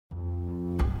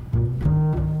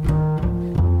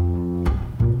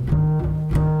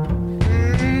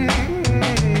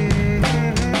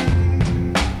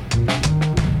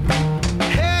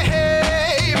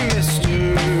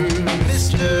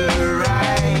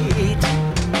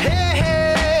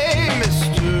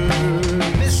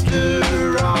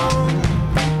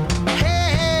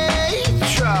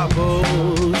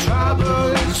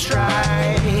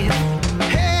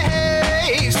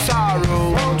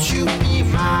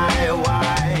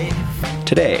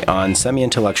Today on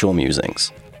Semi-Intellectual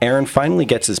Musings, Aaron finally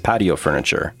gets his patio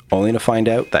furniture, only to find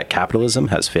out that capitalism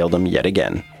has failed him yet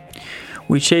again.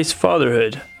 We chase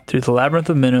fatherhood through the labyrinth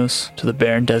of Minos to the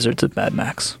barren deserts of Mad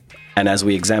Max. And as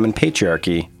we examine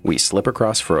patriarchy, we slip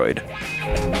across Freud.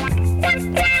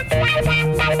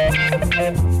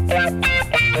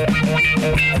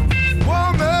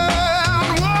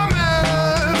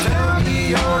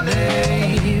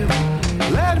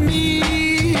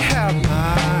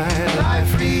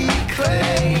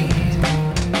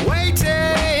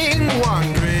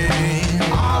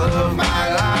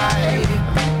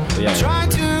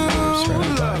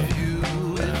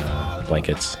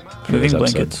 Blankets. Moving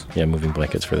blankets. Yeah, moving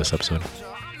blankets for this episode.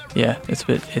 Yeah, it's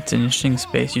an interesting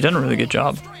space. You've done a really good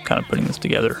job kind of putting this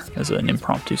together as an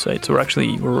impromptu site. So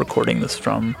we're recording this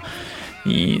from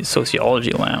the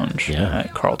Sociology Lounge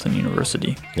at Carleton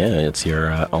University. Yeah, it's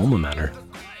your alma mater.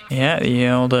 Yeah, the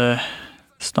old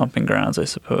stomping grounds, I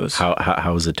suppose.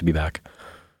 How is it to be back?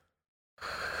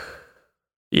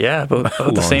 Yeah,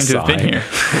 about the same to have been here.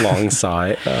 Long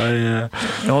sigh. Yeah.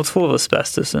 Well, it's full of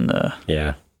asbestos and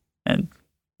and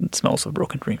it smells of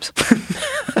broken dreams.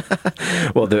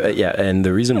 Well, and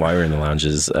the reason why we're in the lounge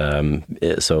is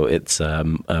so it's a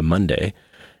Monday,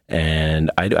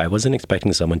 and I wasn't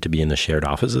expecting someone to be in the shared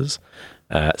offices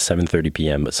at 7:30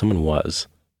 p.m., but someone was,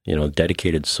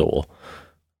 dedicated soul.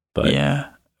 But yeah,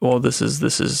 well, this is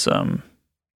there's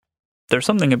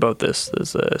something about this.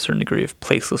 There's a certain degree of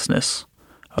placelessness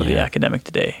of the academic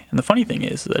today, and the funny thing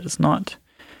is that it's not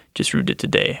just rooted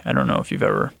today. I don't know if you've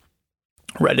ever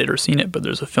read it or seen it, but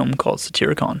there's a film called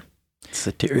Satyricon.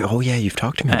 Oh yeah, you've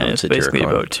talked to me about Satyricon. It's basically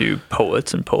about two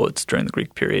poets, and poets during the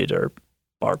Greek period are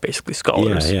basically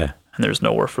scholars. Yeah. And there's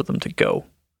nowhere for them to go.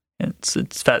 And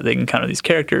it's that they encounter these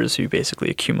characters who basically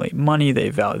accumulate money.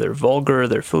 They're vulgar,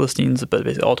 they're Philistines,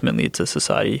 but ultimately it's a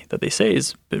society that they say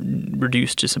is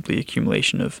reduced to simply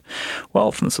accumulation of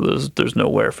wealth. And so there's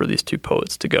nowhere for these two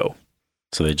poets to go.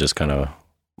 So they just kind of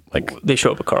they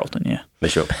show up at Carleton. Yeah, they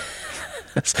show up.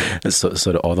 So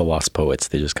to all the lost poets,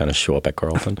 they just kind of show up at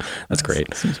Carleton. That's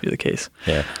great. Seems to be the case.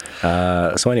 Yeah.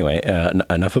 So anyway,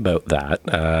 enough about that.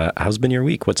 How's been your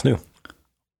week? What's new?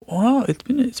 Well, it's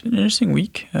been an interesting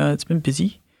week. It's been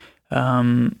busy.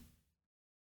 Have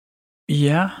you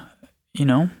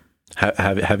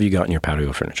gotten your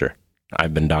patio furniture?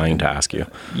 I've been dying to ask you.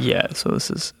 Yeah.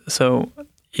 So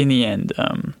in the end,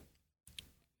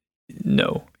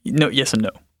 no, yes and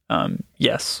no.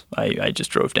 Yes, I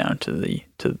just drove down to the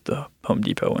Home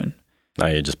Depot and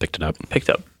I just picked it up. Picked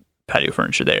up patio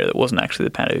furniture there. That wasn't actually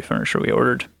the patio furniture we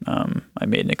ordered. I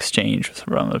made an exchange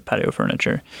around the patio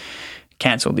furniture,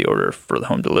 canceled the order for the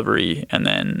home delivery, and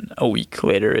then a week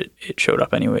later it showed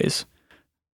up anyways.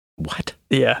 What?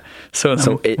 Yeah. So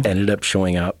it ended up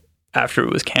showing up after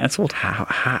it was canceled.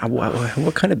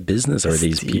 What kind of business are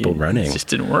these people running? It just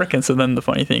didn't work. And so then the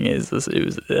funny thing is,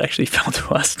 it actually fell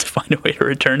to us to find a way to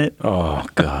return it. Oh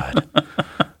God!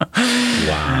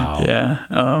 Wow.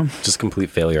 Yeah. Just complete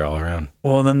failure all around.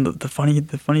 Well, then the funny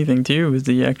thing too is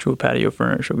the actual patio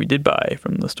furniture we did buy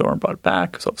from the store and brought it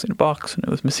back. It was obviously in a box and it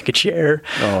was missing a chair.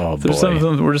 Oh boy! Some of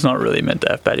them we're just not really meant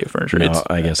to have patio furniture. No,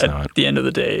 I guess not. At the end of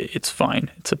the day, it's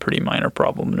fine. It's a pretty minor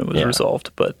problem and it was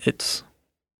resolved, but it's.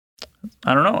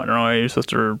 I don't know how you're supposed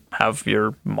to have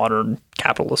your modern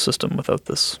capitalist system without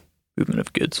this movement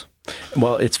of goods.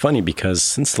 Well, it's funny because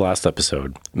since the last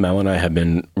episode, Mel and I have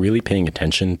been really paying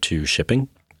attention to shipping.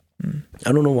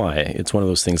 I don't know why. It's one of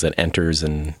those things that enters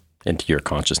into your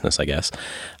consciousness, I guess.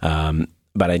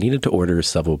 But I needed to order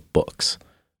several books.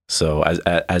 So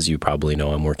as you probably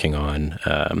know, I'm working on,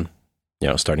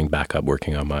 starting back up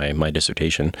working on my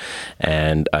dissertation.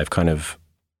 And I've kind of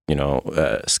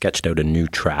sketched out a new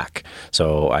track.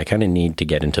 So I kind of need to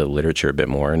get into literature a bit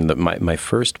more. And my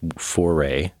first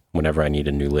foray, whenever I need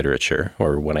a new literature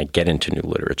or when I get into new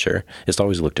literature, is to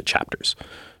always look at chapters.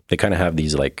 They kind of have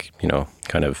these I don't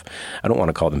want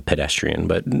to call them pedestrian,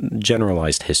 but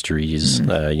generalized histories,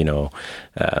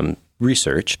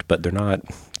 researched, but they're not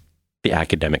the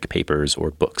academic papers or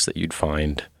books that you'd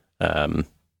find.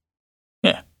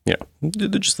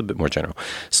 They're just a bit more general.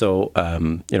 So,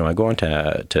 I go on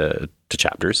to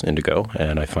Chapters, Indigo,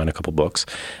 and I find a couple books,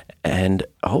 and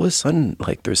all of a sudden,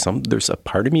 there's a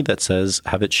part of me that says,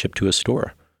 have it shipped to a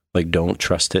store. Don't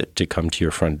trust it to come to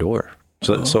your front door.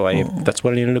 So that's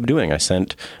what I ended up doing. I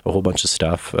sent a whole bunch of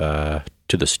stuff to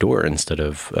the store instead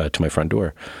of to my front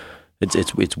door.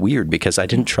 It's weird because I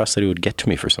didn't trust that it would get to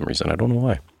me for some reason. I don't know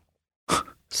why.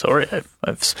 Sorry,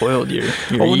 I've spoiled your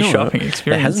e-shopping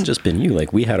experience. It hasn't just been you.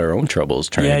 We had our own troubles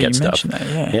trying to get stuff. Yeah, you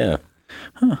mentioned that, yeah.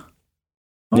 Yeah.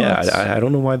 Well, yeah, I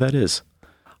don't know why that is.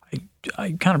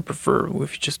 I kind of prefer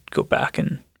if you just go back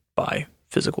and buy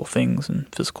physical things in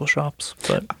physical shops.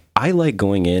 But I like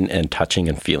going in and touching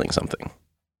and feeling something,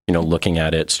 looking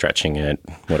at it, stretching it,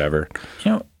 whatever.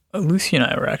 Lucy and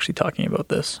I were actually talking about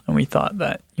this, and we thought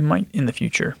that you might in the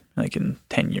future, like in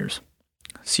 10 years,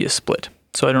 see a split.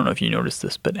 So I don't know if you noticed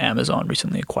this, but Amazon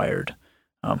recently acquired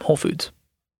Whole Foods.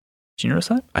 Did you notice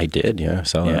that? I did, yeah. I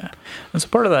saw that. Yeah. And so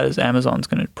part of that is Amazon's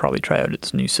going to probably try out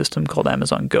its new system called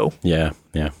Amazon Go. Yeah.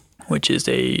 Which is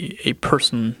a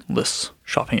personless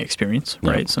shopping experience,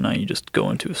 right? Yeah. So now you just go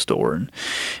into a store and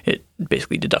it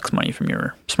basically deducts money from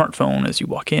your smartphone as you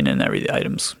walk in, and the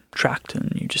item's tracked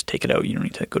and you just take it out. You don't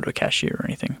need to go to a cashier or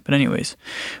anything. But anyways,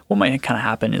 what might kind of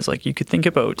happen is like you could think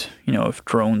about, if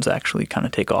drones actually kind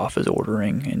of take off as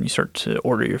ordering and you start to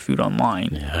order your food online.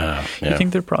 Yeah. You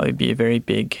think there'd probably be a very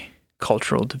big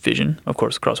cultural division, of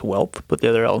course, across wealth. But the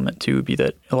other element too would be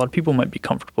that a lot of people might be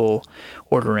comfortable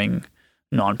ordering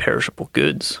non-perishable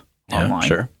goods online.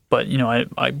 Sure. But,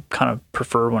 I kind of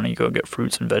prefer when you go get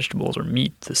fruits and vegetables or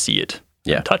meat to see it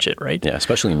and touch it, right? Yeah,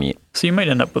 especially meat. So you might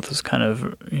end up with this kind of,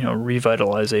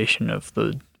 revitalization of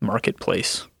the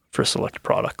marketplace for select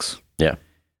products. Yeah.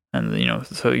 And,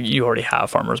 so you already have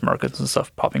farmers markets and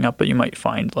stuff popping up, but you might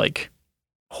find like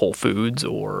Whole Foods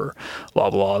or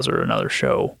Loblaws or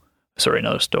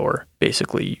another store,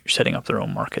 basically setting up their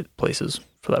own marketplaces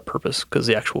for that purpose, because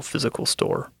the actual physical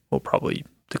store will probably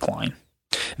decline.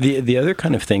 The other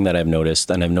kind of thing that I've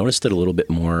noticed, and I've noticed it a little bit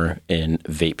more in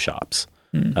vape shops,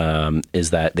 is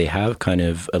that they have kind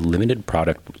of a limited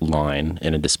product line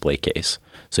in a display case.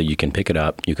 So you can pick it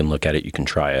up, you can look at it, you can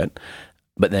try it.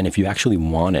 But then if you actually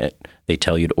want it, they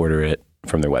tell you to order it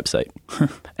from their website.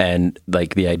 And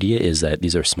like the idea is that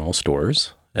these are small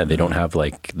stores. They don't have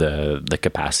like the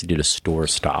capacity to store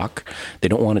stock. They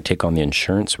don't want to take on the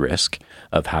insurance risk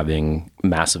of having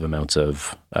massive amounts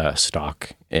of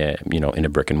stock, in a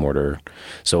brick and mortar.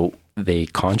 So they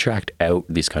contract out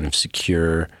these kind of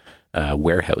secure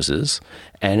warehouses,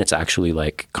 and it's actually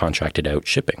like contracted out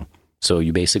shipping. So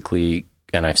you basically,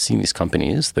 and I've seen these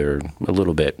companies, they're a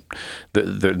little bit,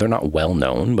 they're not well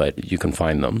known, but you can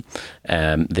find them.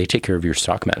 They take care of your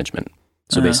stock management.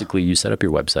 So basically you set up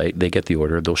your website, they get the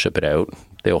order, they'll ship it out,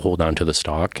 they'll hold on to the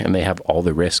stock, and they have all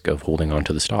the risk of holding on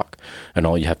to the stock. And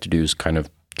all you have to do is kind of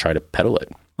try to peddle it.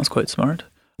 That's quite smart.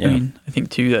 Yeah. I mean, I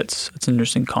think too, that's an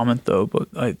interesting comment though, but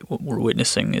what we're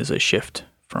witnessing is a shift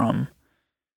from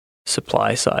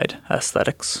supply side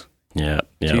aesthetics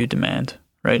to demand.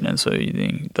 Right. And so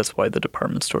that's why the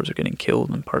department stores are getting killed.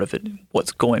 And part of it,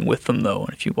 what's going with them, though, and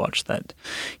if you watch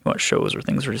shows or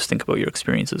things, or just think about your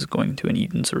experiences going to an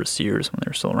Eaton's or a Sears when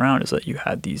they're still around, is that you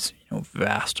had these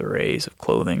vast arrays of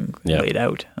clothing laid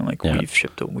out. And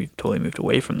we've totally moved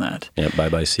away from that. Yeah.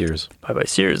 Bye-bye Sears. Bye-bye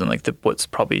Sears. And what's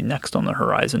probably next on the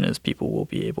horizon is people will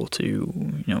be able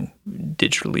to,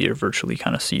 digitally or virtually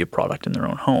kind of see a product in their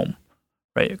own home.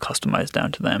 Right, customized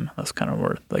down to them. That's kind of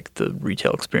where the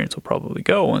retail experience will probably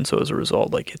go, and so as a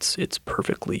result, it's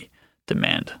perfectly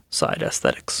demand side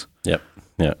aesthetics. Yep.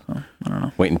 Yeah. So, I don't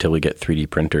know. Wait until we get 3D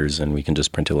printers and we can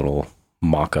just print a little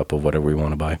mock-up of whatever we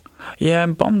want to buy. Yeah,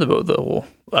 I'm bummed about the whole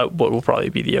what will probably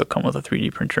be the outcome of a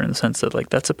 3D printer, in the sense that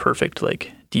that's a perfect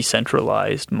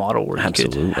decentralized model where you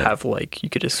could have you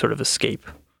could just sort of escape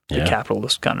the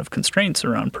capitalist kind of constraints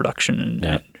around production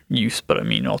and use. But I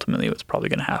mean, ultimately what's probably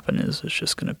going to happen is it's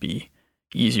just going to be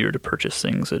easier to purchase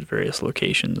things at various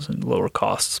locations and lower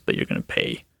costs, but you're going to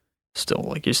pay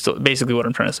still. Basically what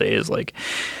I'm trying to say is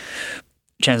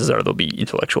chances are there'll be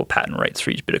intellectual patent rights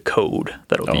for each bit of code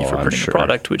that'll be for printing a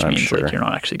product, which means you're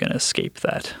not actually going to escape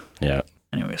that. Yeah.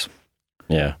 Anyways.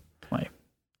 Yeah. My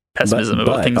pessimism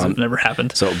about things that have never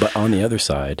happened. So, but on the other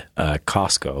side,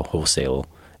 Costco wholesale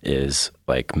is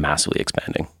massively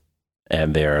expanding,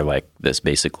 and they're this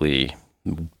basically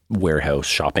warehouse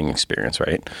shopping experience,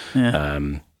 right? Yeah.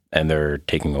 And they're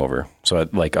taking over. So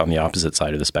on the opposite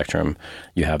side of the spectrum,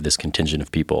 you have this contingent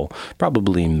of people,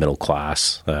 probably middle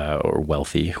class or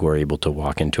wealthy, who are able to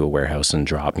walk into a warehouse and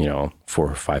drop, $400 or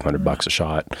 $500 a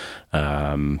shot.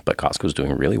 But Costco's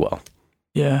doing really well.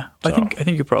 Yeah. So. I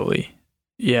think you're probably,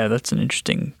 that's an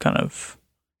interesting kind of,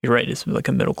 you're right. It's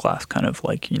a middle class kind of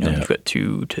you've got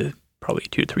 2 to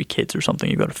 3 kids or something.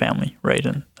 You've got a family, right?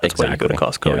 And that's why you go to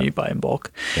Costco, you buy in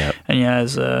bulk. Yeah. And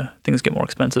as things get more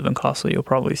expensive and costly, you'll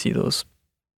probably see those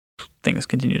things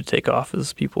continue to take off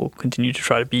as people continue to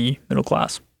try to be middle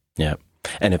class. Yeah.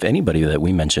 And if anybody that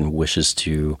we mentioned wishes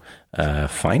to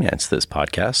finance this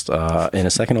podcast, in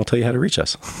a second I'll tell you how to reach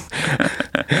us.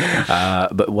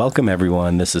 But welcome,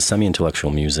 everyone. This is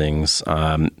Semi-Intellectual Musings.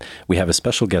 We have a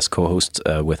special guest co-host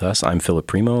with us. I'm Philip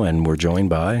Primo, and we're joined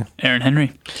by... Aaron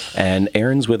Henry. And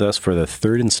Aaron's with us for the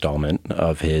third installment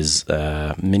of his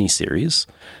mini-series.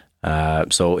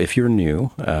 So if you're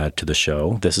new to the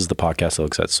show, this is the podcast that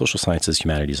looks at social sciences,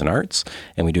 humanities, and arts,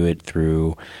 and we do it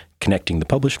through connecting the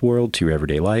published world to your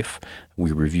everyday life.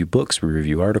 We review books, we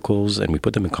review articles, and we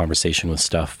put them in conversation with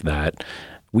stuff that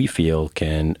we feel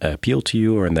can appeal to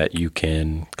you, or that you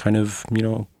can kind of,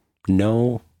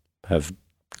 know, have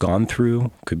gone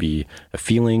through. Could be a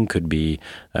feeling, could be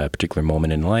a particular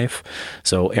moment in life.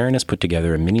 So Aaron has put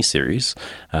together a mini-series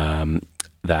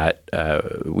that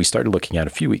we started looking at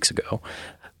a few weeks ago.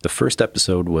 The first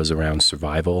episode was around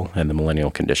survival and the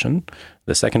millennial condition.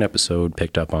 The second episode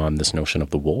picked up on this notion of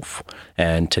the wolf.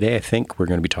 And today I think we're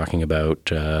going to be talking about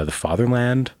the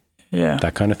fatherland,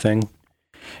 that kind of thing.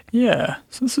 Yeah.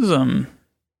 So this is a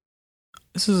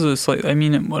slight,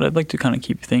 what I'd like to kind of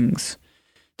keep things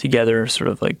together sort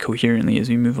of like coherently as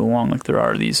we move along. Like there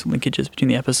are these linkages between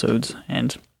the episodes,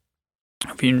 and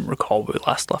if you recall, we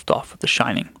last left off with The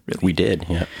Shining, really. We did,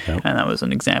 yeah. And that was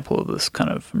an example of this kind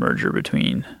of merger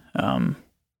between the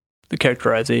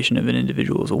characterization of an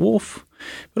individual as a wolf,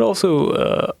 but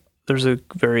also there's a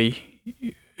very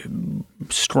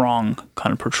strong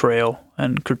kind of portrayal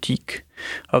and critique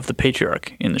of the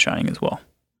patriarch in The Shining as well.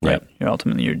 Right? Yeah.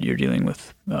 You're dealing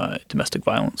with domestic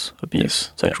violence,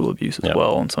 abuse, sexual abuse as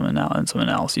well, and some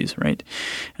analyses, right?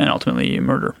 And ultimately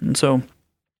murder. And so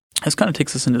this kind of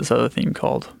takes us into this other theme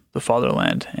called the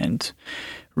fatherland, and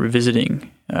revisiting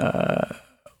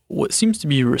what seems to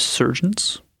be a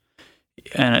resurgence,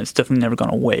 and it's definitely never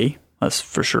gone away, that's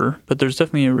for sure, but there's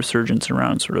definitely a resurgence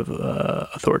around sort of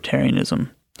authoritarianism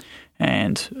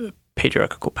and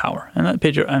patriarchal power. And that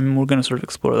we're going to sort of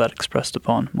explore that expressed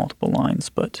upon multiple lines,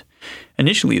 but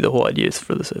initially the whole idea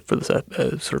for this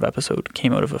sort of episode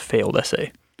came out of a failed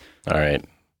essay. All right.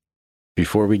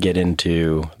 Before we get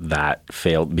into that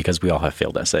failed, because we all have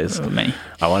failed essays, many.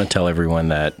 I want to tell everyone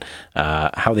that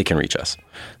how they can reach us.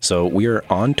 So we are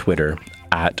on Twitter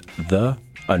at _SIM_POD.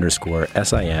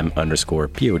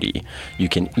 You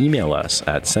can email us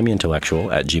at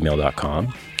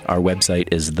semiintellectual@gmail.com. Our website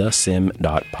is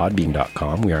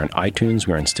thesim.podbean.com. We are on iTunes,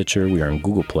 we are on Stitcher, we are on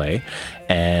Google Play.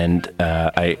 And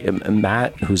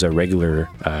Matt, who's our regular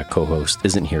co-host,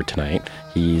 isn't here tonight.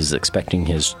 He's expecting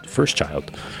his first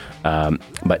child.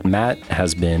 But Matt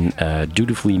has been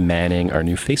dutifully manning our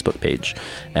new Facebook page.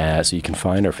 So you can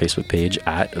find our Facebook page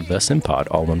at The Simpod,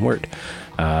 all one word.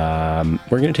 We're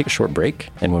going to take a short break,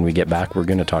 and when we get back, we're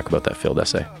going to talk about that failed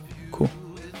essay. Cool.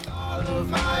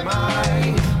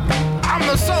 I'm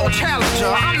the soul challenger,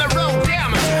 I'm the road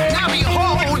damager. Now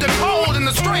behold the cold and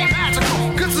the straight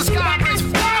magical. Cause the sky brings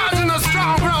fires and the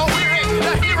strong grow weary.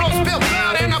 The heroes built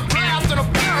blood in a blast and a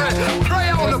fury. Pray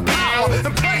on the power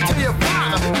and pray to your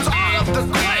father. Cause all of the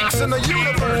quakes in the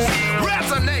universe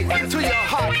resonate to your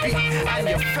heartbeat and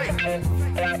your faith.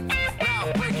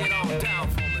 Now break it on down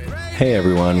for me. Hey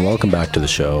everyone, welcome back to the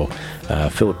show.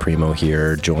 Philip Primo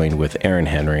here, joined with Aaron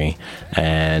Henry,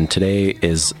 and today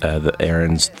is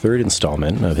Aaron's third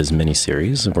installment of his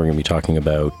mini-series. We're going to be talking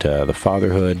about the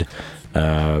fatherhood,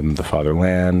 the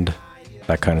fatherland,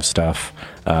 that kind of stuff.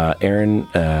 Aaron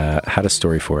had a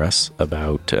story for us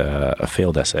about a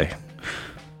failed essay.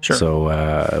 Sure. So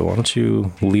why don't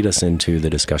you lead us into the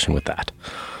discussion with that?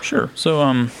 Sure. So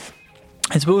I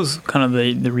suppose kind of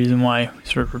the reason why I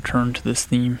sort of returned to this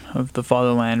theme of the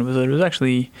fatherland was that it was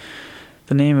actually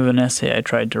the name of an essay I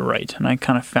tried to write, and I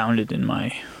kind of found it in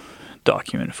my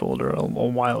document folder a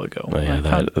while ago. Oh,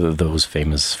 yeah, those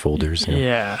famous folders.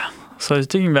 Yeah. So I was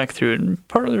digging back through it, and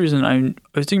part of the reason I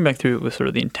was digging back through it with sort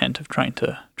of the intent of trying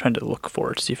to look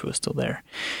for it to see if it was still there,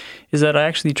 is that I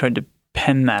actually tried to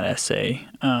pen that essay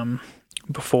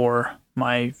before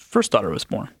my first daughter was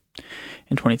born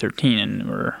in 2013, and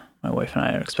my wife and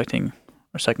I are expecting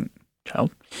our second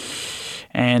child.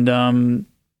 And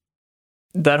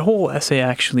that whole essay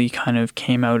actually kind of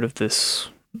came out of this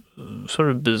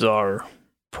sort of bizarre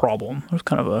problem. There was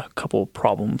kind of a couple of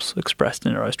problems expressed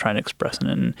in it, or I was trying to express it,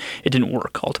 and it didn't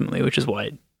work ultimately, which is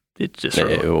why it just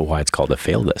why it's called a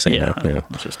failed essay. Yeah,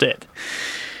 that's just it.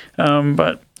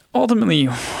 But ultimately,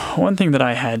 one thing that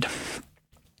I had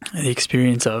the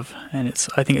experience of, and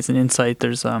I think it's an insight.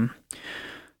 There's a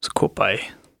quote by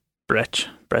Bertolt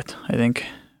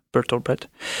Brecht,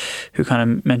 who kind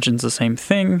of mentions the same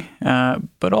thing.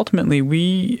 But ultimately,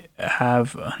 we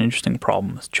have an interesting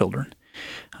problem as children.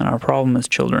 And our problem as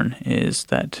children is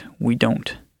that we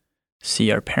don't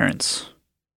see our parents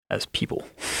as people.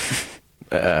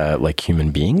 Like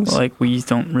human beings? Like we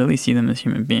don't really see them as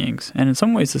human beings. And in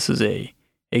some ways, this is a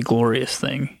a glorious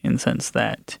thing in the sense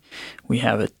that we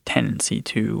have a tendency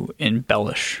to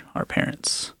embellish our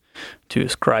parents, to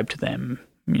ascribe to them,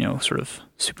 sort of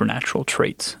supernatural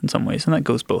traits in some ways. And that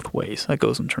goes both ways. That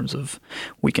goes in terms of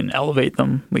we can elevate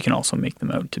them. We can also make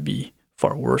them out to be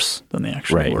far worse than they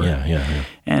actually were. Yeah.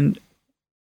 And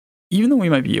even though we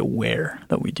might be aware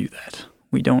that we do that,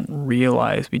 we don't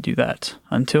realize we do that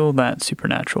until that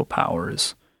supernatural power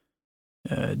is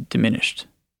diminished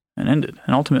and ended.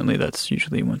 And ultimately, that's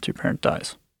usually once your parent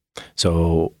dies.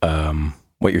 So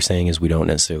what you're saying is we don't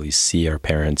necessarily see our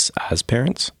parents as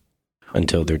parents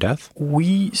until their death?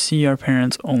 We see our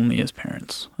parents only as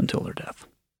parents until their death.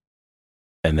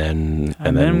 And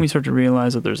then we start to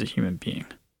realize that there's a human being.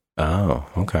 Oh,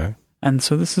 okay. And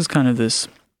so this is kind of this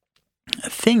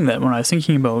thing that when I was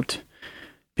thinking about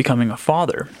becoming a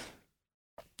father,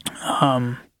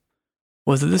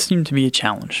 was that this seemed to be a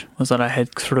challenge, was that I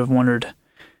had sort of wondered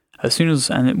as soon as,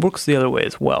 and it works the other way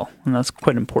as well, and that's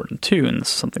quite important too, and this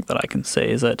is something that I can say,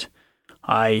 is that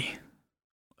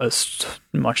as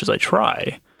much as I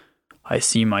try, I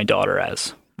see my daughter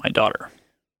as my daughter,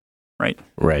 right?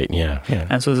 Right, yeah.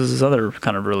 And so there's this other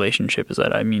kind of relationship is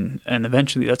that, and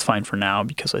eventually that's fine for now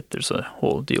because there's a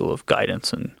whole deal of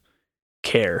guidance and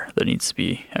care that needs to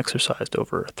be exercised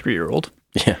over a 3-year-old.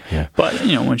 Yeah. But,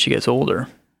 when she gets older,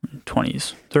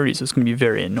 20s, 30s, it's going to be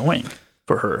very annoying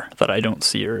for her that I don't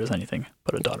see her as anything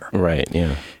but a daughter. Right,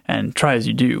 yeah. And try as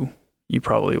you do, you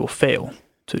probably will fail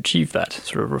to achieve that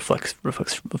sort of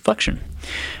reflection.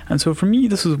 And so for me,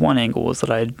 this was one angle, was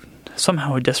that I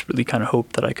somehow desperately kind of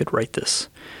hoped that I could write this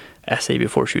essay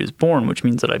before she was born, which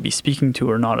means that I'd be speaking to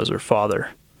her not as her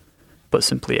father, but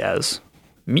simply as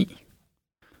me.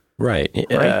 Right.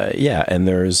 Yeah. And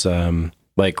there's,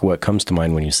 what comes to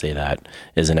mind when you say that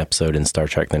is an episode in Star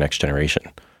Trek: The Next Generation,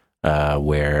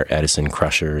 where Edison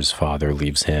Crusher's father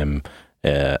leaves him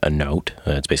a note.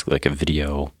 It's basically like a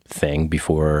video thing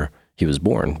before he was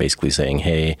born, basically saying,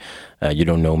 hey, you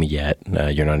don't know me yet.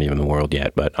 You're not even in the world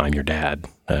yet, but I'm your dad.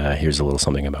 Here's a little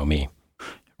something about me.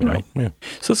 Right. Yeah.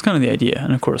 So that's kind of the idea.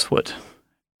 And of course, what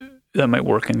that might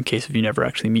work in case if you never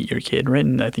actually meet your kid, right?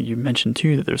 And I think you mentioned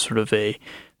too that there's sort of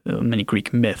many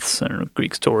Greek myths and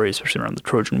Greek stories, especially around the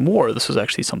Trojan War. This was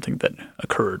actually something that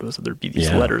occurred, was that there'd be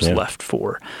these letters left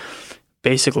for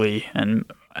basically, and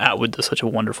Atwood does such a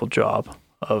wonderful job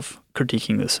of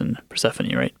critiquing this in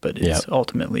Persephone, right? But it's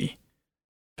ultimately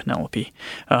Penelope,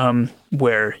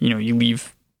 where, you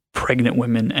leave pregnant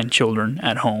women and children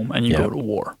at home and you go to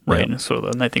war, right? And so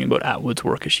the nice thing about Atwood's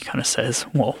work is she kind of says,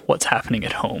 well, what's happening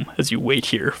at home as you wait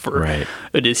here for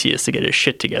Odysseus to get his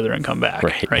shit together and come back,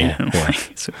 right? Yeah.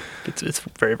 So it's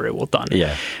very, very well done.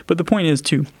 Yeah. But the point is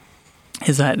too,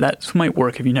 is that might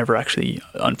work if you never actually,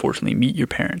 unfortunately, meet your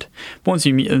parent. But once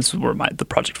you meet, this is where the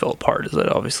project fell apart, is that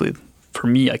obviously for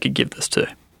me, I could give this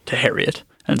to Harriet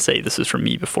and say, this is from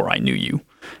me before I knew you.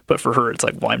 But for her, it's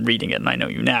like, well, I'm reading it and I know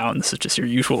you now, and this is just your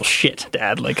usual shit,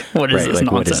 Dad. Like, what is this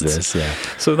nonsense? What is this? Yeah.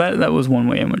 So that was one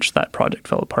way in which that project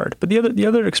fell apart. But the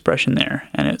other expression there,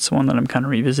 and it's one that I'm kind of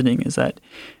revisiting, is that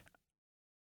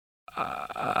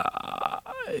I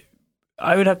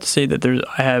would have to say that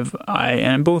I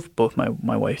and both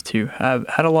my wife too have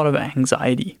had a lot of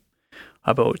anxiety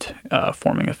about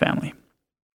forming a family.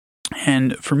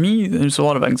 And for me, there's a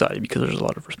lot of anxiety because there's a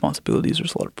lot of responsibilities,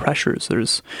 there's a lot of pressures,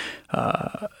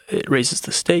 it raises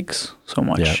the stakes so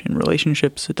much in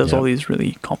relationships, it does all these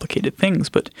really complicated things.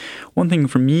 But one thing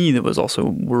for me that was also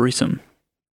worrisome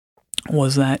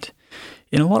was that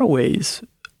in a lot of ways,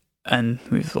 and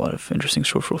we have a lot of interesting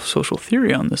social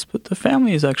theory on this, but the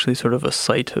family is actually sort of a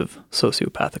site of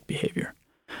sociopathic behavior.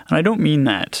 And I don't mean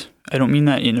that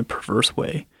in a perverse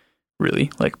way,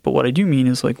 really. But what I do mean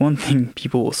is, one thing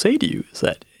people will say to you is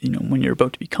that, when you're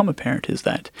about to become a parent, is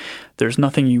that there's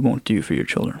nothing you won't do for your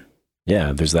children.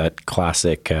 Yeah, there's that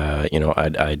classic,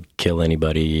 I'd kill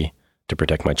anybody to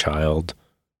protect my child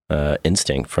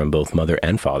instinct from both mother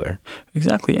and father.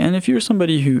 Exactly. And if you're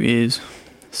somebody who is,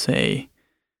 say,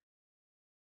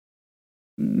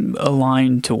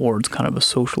 aligned towards kind of a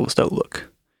socialist outlook,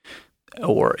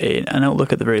 or an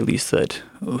outlook at the very least that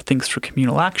thinks for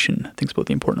communal action, thinks about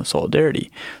the importance of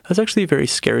solidarity, that's actually a very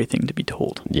scary thing to be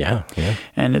told. Yeah.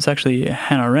 And it's actually,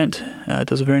 Hannah Arendt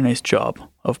does a very nice job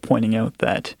of pointing out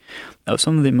that of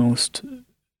some of the most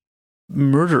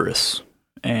murderous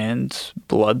and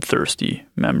bloodthirsty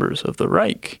members of the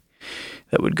Reich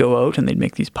that would go out and they'd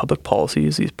make these public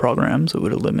policies, these programs that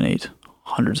would eliminate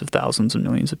hundreds of thousands and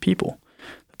millions of people,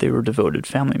 that they were devoted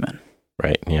family men.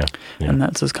 Right. Yeah. And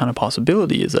that's this kind of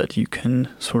possibility, is that you can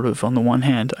sort of, on the one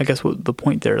hand, I guess what the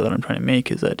point there that I'm trying to make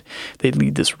is that they'd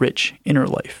lead this rich inner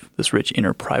life, this rich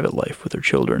inner private life with their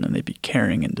children, and they'd be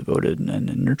caring and devoted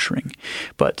and nurturing.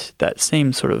 But that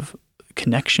same sort of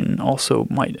connection also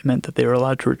might have meant that they were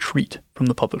allowed to retreat from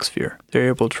the public sphere. They're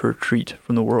able to retreat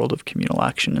from the world of communal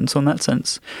action. And so in that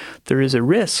sense, there is a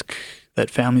risk that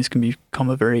families can become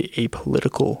a very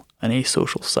apolitical and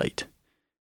asocial site.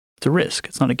 It's a risk.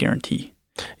 It's not a guarantee.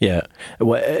 Yeah.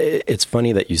 Well, it's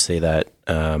funny that you say that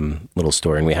little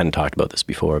story, and we hadn't talked about this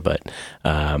before, but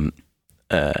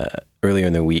earlier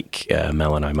in the week,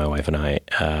 Mel and I, my wife and I,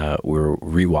 were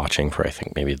rewatching for, I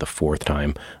think, maybe the fourth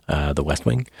time, The West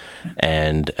Wing.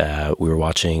 And we were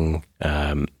watching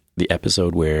the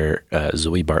episode where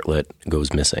Zoe Bartlett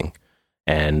goes missing.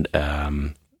 And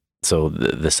so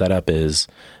the setup is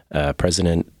the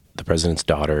president's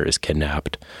daughter is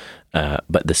kidnapped.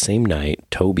 But the same night,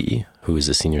 Toby, who is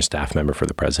a senior staff member for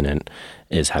the president,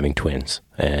 is having twins,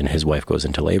 and his wife goes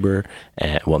into labor.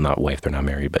 Well, not wife, they're not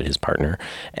married, but his partner.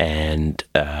 And,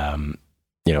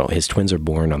 his twins are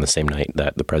born on the same night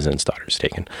that the president's daughter is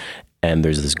taken. And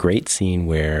there's this great scene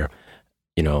where,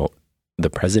 the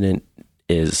president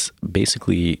is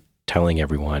basically telling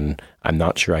everyone, I'm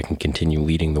not sure I can continue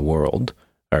leading the world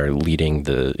or leading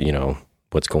the,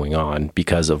 what's going on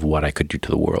because of what I could do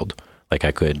to the world. Like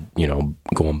I could,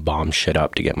 go and bomb shit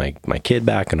up to get my kid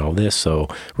back and all this, so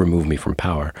remove me from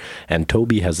power. And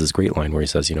Toby has this great line where he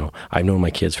says, I've known my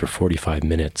kids for 45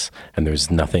 minutes and there's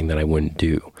nothing that I wouldn't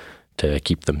do to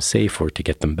keep them safe or to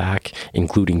get them back,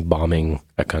 including bombing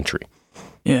a country.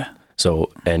 Yeah.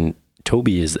 So, and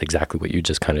Toby is exactly what you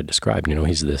just kind of described.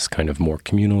 He's this kind of more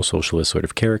communal socialist sort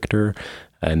of character,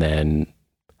 and then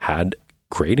had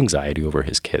great anxiety over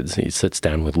his kids. He sits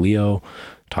down with Leo,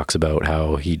 talks about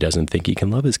how he doesn't think he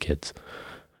can love his kids.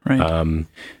 Right.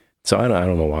 So I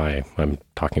don't know why I'm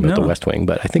talking about The West Wing,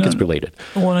 but I think it's related.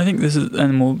 Well, and I think this is,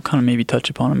 and we'll kind of maybe touch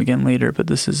upon him again later, but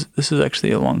this is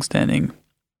actually a longstanding,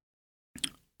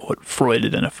 what Freud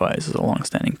identifies as a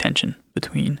longstanding tension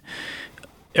between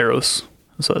eros,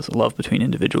 so that's love between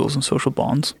individuals and social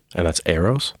bonds. And that's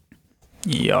eros?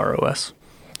 E-R-O-S.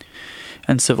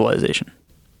 And civilization.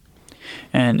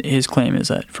 And his claim is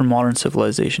that for modern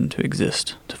civilization to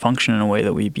exist, to function in a way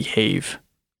that we behave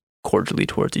cordially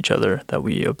towards each other, that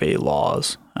we obey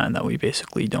laws, and that we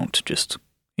basically don't just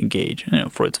engage,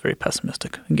 Freud's very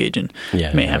pessimistic, engage in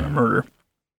mayhem and murder,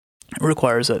 it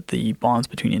requires that the bonds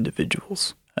between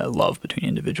individuals, love between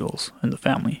individuals and the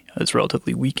family is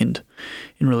relatively weakened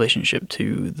in relationship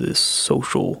to this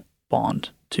social bond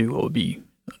to what would be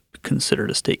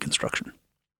considered a state construction.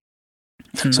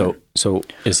 So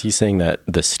is he saying that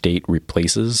the state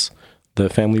replaces the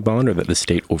family bond, or that the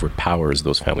state overpowers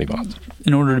those family bonds?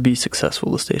 In order to be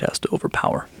successful, the state has to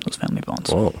overpower those family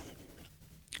bonds. Whoa.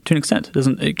 To an extent,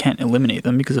 it can't eliminate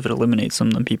them, because if it eliminates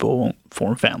them, then people won't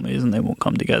form families and they won't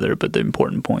come together. But the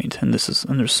important point, and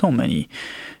there's so many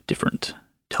different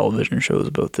television shows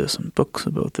about this and books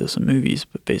about this and movies,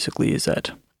 but basically is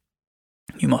that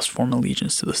you must form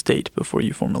allegiance to the state before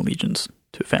you form allegiance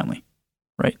to a family,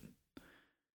 right?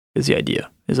 Is the idea,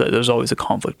 is that there's always a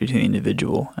conflict between the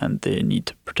individual and they need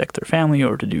to protect their family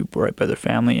or to do right by their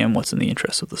family and what's in the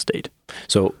interest of the state.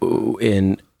 So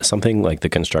in something like the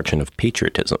construction of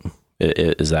patriotism,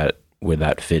 would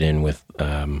that fit in with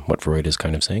what Freud is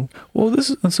kind of saying? Well, this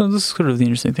is sort of the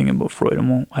interesting thing about Freud,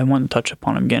 and I want to touch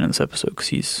upon him again in this episode because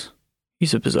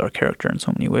he's a bizarre character in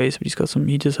so many ways, but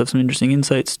he does have some interesting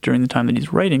insights during the time that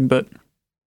he's writing. But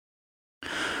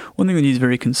one thing that he's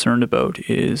very concerned about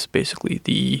is basically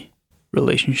the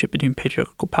relationship between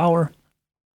patriarchal power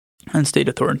and state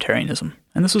authoritarianism.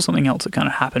 And this was something else that kind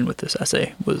of happened with this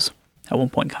essay, was at one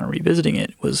point kind of revisiting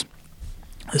it, was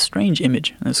a strange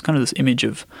image. And it's kind of this image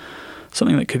of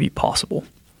something that could be possible,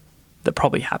 that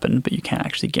probably happened, but you can't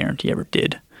actually guarantee ever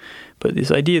did. But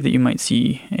this idea that you might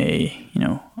see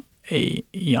a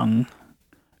young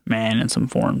man in some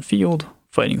foreign field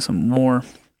fighting some war,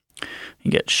 he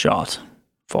gets shot,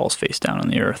 falls face down on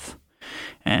the earth,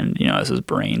 and as his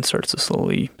brain starts to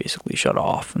slowly basically shut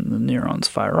off and the neurons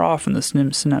fire off and the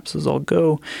synapses all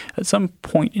go, at some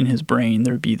point in his brain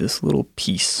there would be this little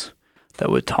piece that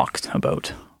would talk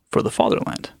about for the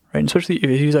fatherland, right? And especially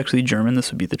if he was actually German,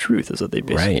 this would be the truth, is that they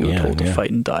basically were told to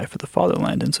fight and die for the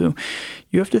fatherland. And so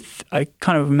you have to I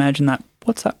kind of imagine that,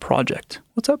 what's that project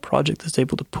that's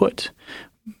able to put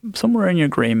somewhere in your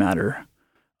gray matter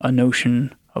a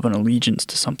notion of an allegiance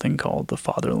to something called the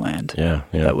fatherland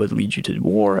that would lead you to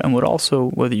war, and would also,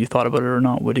 whether you thought about it or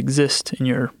not, would exist in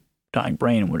your dying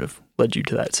brain and would have led you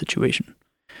to that situation.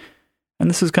 And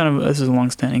this is a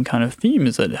long-standing kind of theme,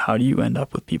 is that how do you end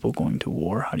up with people going to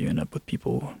war? How do you end up with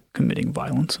people committing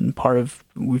violence? And if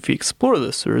we explore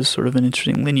this, there is sort of an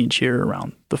interesting lineage here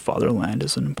around the fatherland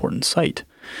as an important site.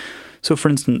 So, for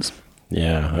instance...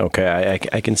 Yeah, okay,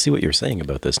 I can see what you're saying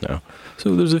about this now.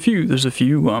 So there's a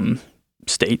few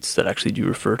states that actually do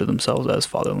refer to themselves as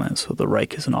fatherland. So the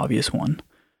Reich is an obvious one,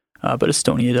 but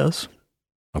Estonia does.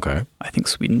 Okay. I think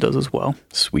Sweden does as well.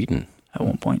 Sweden. At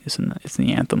one point, it's in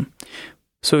the anthem.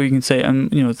 So you can say,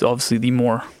 it's obviously the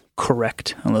more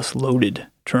correct and less loaded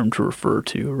term to refer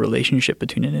to a relationship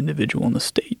between an individual and the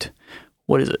state.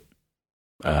 What is it?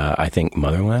 I think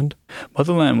motherland.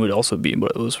 Motherland would also be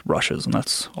what was Russia's, and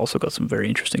that's also got some very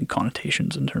interesting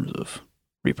connotations in terms of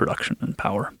reproduction and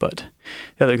power. But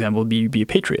the other example would be a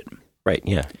patriot. Right,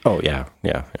 yeah. Oh, yeah.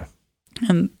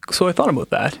 And so I thought about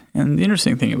that, and the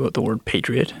interesting thing about the word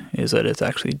patriot is that it's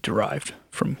actually derived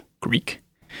from Greek.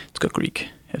 It's got Greek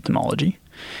etymology,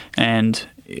 and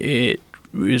it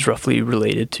is roughly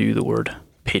related to the word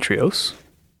patrios.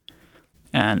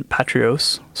 And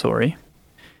patrios,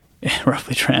 it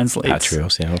roughly translates...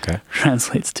 Patrios, yeah, okay.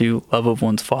 Translates to love of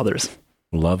one's fathers.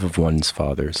 Love of one's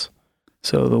fathers.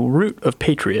 So the root of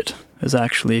patriot is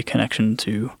actually a connection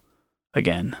to,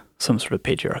 again, some sort of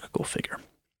patriarchal figure.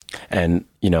 And,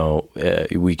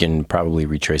 we can probably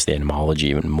retrace the etymology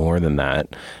even more than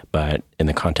that, but in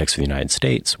the context of the United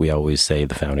States, we always say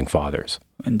the founding fathers.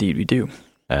 Indeed, we do.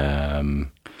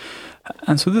 And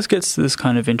so this gets to this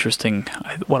kind of interesting,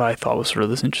 what I thought was sort of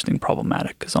this interesting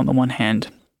problematic, because on the one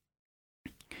hand,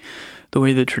 the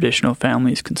way the traditional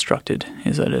family is constructed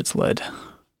is that it's led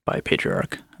by a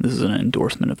patriarch. This is an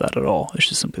endorsement of that at all. It's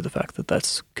just simply the fact that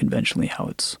that's conventionally how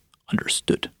it's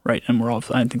understood, right? And I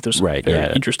think there's some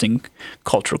interesting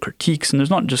cultural critiques, and there's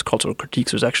not just cultural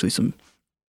critiques, there's actually some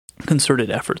concerted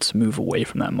efforts to move away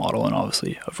from that model in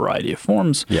obviously a variety of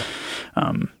forms. Yeah.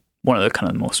 One of the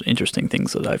kind of most interesting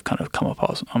things that I've kind of come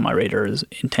across on my radar is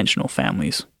intentional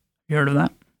families. You heard of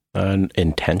that?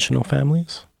 Intentional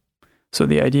families? So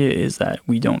the idea is that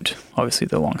we don't, obviously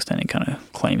the longstanding kind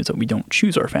of claim is that we don't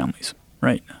choose our families,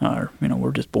 right?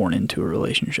 We're just born into a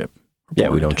relationship. Yeah,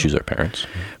 we don't choose our parents.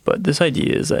 But this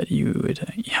idea is that you would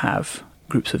have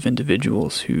groups of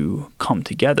individuals who come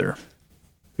together,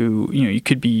 who, you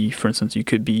could be, for instance, you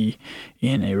could be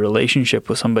in a relationship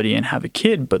with somebody and have a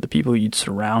kid, but the people you'd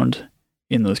surround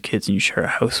in those kids and you share a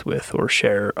house with or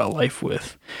share a life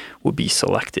with will be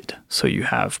selected. So you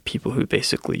have people who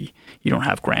basically, you don't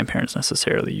have grandparents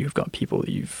necessarily, you've got people that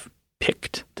you've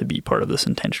picked to be part of this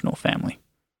intentional family.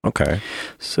 Okay.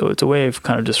 So it's a way of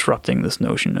kind of disrupting this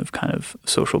notion of kind of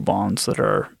social bonds that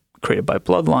are created by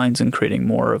bloodlines and creating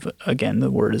more of, again, the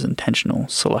word is intentional,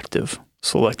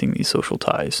 selecting these social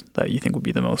ties that you think would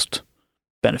be the most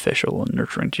beneficial and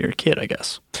nurturing to your kid, I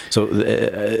guess. So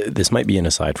this might be an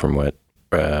aside from what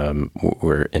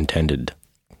we're intended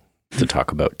to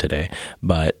talk about today,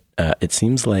 but it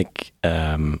seems like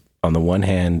on the one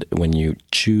hand, when you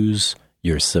choose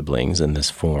your siblings in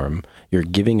this form, you're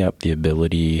giving up the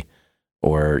ability,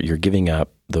 or you're giving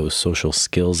up those social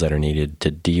skills that are needed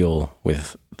to deal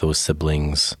with those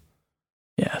siblings.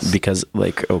 Yes. Because,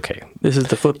 okay. This is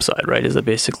the flip side, right? Is that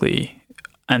basically,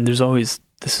 and there's always,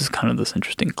 this is kind of this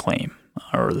interesting claim,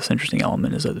 or this interesting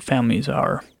element, is that the families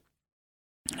are,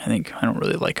 I think, I don't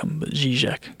really like him, but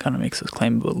Zizek kind of makes this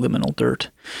claim about liminal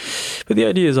dirt. But the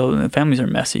idea is the families are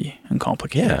messy and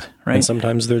complicated, right? And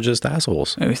sometimes they're just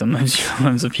assholes. Maybe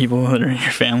sometimes the people that are in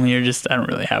your family are just, I don't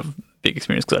really have big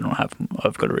experience because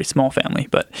I've got a very small family,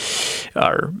 but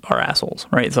are assholes,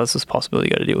 right? So that's this possibility.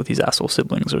 You got to deal with these asshole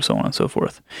siblings or so on and so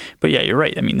forth. But yeah, you're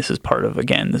right. I mean, this is part of,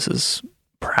 again, this is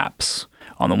perhaps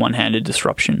on the one hand a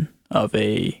disruption of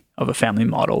a family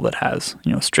model that has,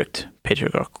 strict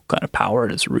patriarchal kind of power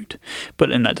at its root.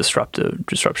 But in that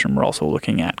disruption, we're also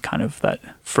looking at kind of that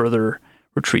further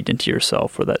retreat into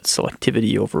yourself, or that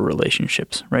selectivity over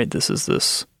relationships, right?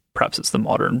 Perhaps it's the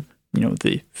modern,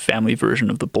 the family version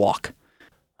of the block.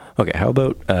 Okay, how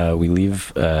about we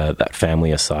leave that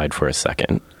family aside for a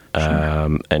second,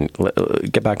 and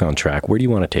get back on track. Where do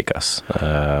you want to take us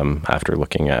after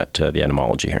looking at the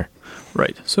etymology here?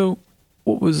 Right. So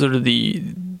what was sort of the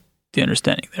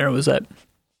understanding there was that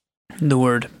the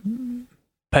word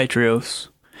patrios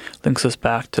links us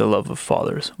back to love of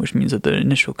fathers, which means that the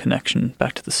initial connection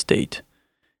back to the state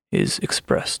is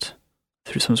expressed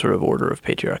through some sort of order of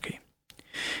patriarchy.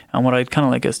 And what I'd kind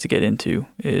of like us to get into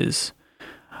is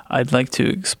I'd like to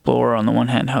explore, on the one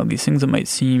hand, how these things that might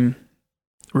seem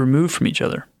removed from each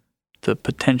other, the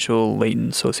potential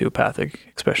latent sociopathic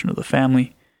expression of the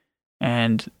family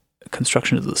and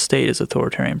construction of the state as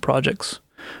authoritarian projects,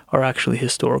 are actually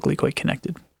historically quite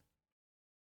connected.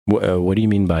 What do you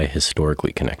mean by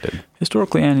historically connected?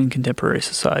 Historically and in contemporary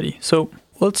society. So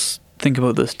let's think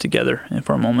about this together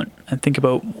for a moment and think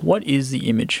about what is the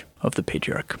image of the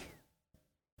patriarch?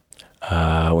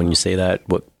 When you say that,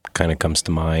 what kind of comes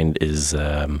to mind is,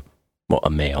 a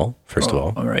male, first of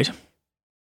all. All right.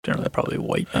 Generally probably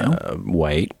white male.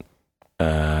 White.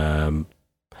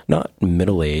 Not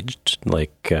middle-aged,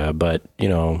 but,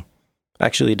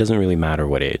 actually it doesn't really matter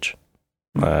what age.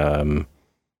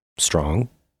 Strong.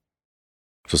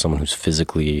 So someone who's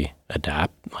physically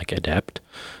adept,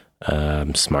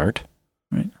 smart,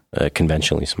 right.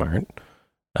 Conventionally smart,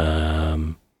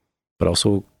 but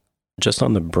also just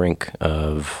on the brink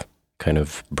of kind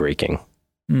of breaking.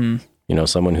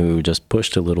 Someone who just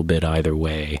pushed a little bit either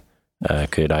way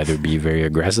could either be very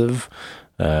aggressive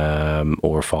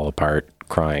or fall apart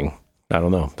crying. I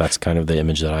don't know. That's kind of the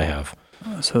image that I have.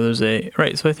 So so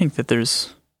I think that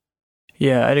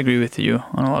I'd agree with you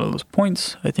on a lot of those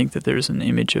points. I think that there's an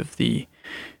image of the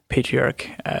patriarch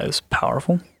as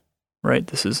powerful, right?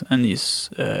 It's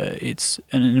an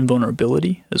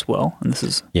invulnerability as well. And this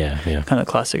is kind of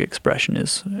classic expression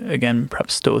is, again,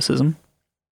 perhaps stoicism,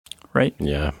 right?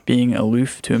 Yeah. Being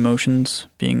aloof to emotions,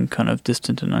 being kind of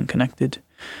distant and unconnected.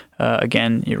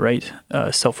 Again, you're right,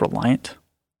 self-reliant,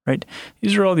 right?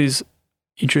 These are all these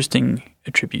interesting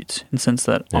attributes in the sense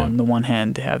that on the one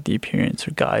hand, they have the appearance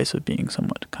or guise of being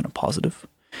somewhat kind of positive.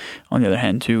 On the other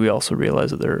hand, too, we also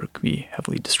realize that they can be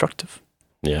heavily destructive.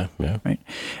 Yeah. Right.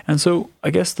 And so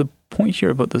I guess the point here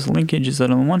about this linkage is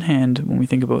that on the one hand, when we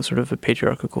think about sort of a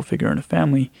patriarchal figure in a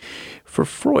family, for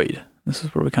Freud, this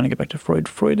is where we kind of get back to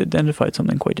Freud identified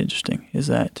something quite interesting, is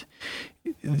that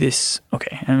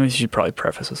and we should probably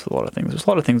preface this with a lot of things. There's a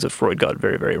lot of things that Freud got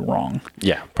very, very wrong.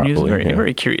 Yeah, probably. He was a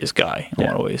very curious guy in a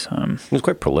lot of ways. He was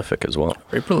quite prolific as well.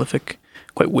 Very prolific,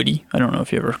 quite witty. I don't know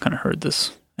if you ever kind of heard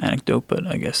this anecdote, but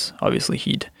I guess obviously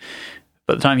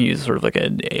by the time he was sort of I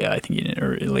think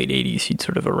in the late 80s, he'd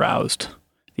sort of aroused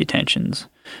the attentions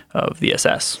of the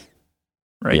SS,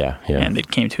 right? Yeah. And they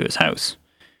came to his house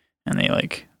and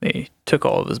they took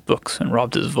all of his books and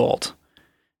robbed his vault.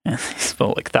 And they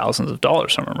stole thousands of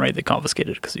dollars from him, right? They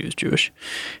confiscated it because he was Jewish.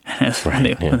 And when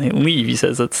they leave, he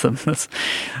says, that's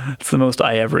the most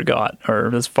I ever got,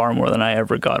 or that's far more than I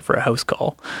ever got for a house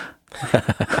call.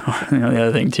 The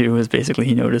other thing too is basically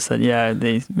he noticed that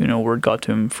word got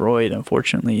to him, Freud,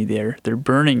 unfortunately they're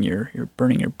burning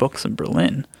your books in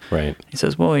Berlin. Right. He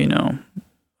says, well,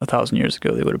 1,000 years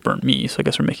ago they would have burnt me, so I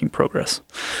guess we're making progress.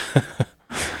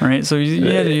 Right, so he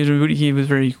was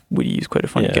very witty. He's quite a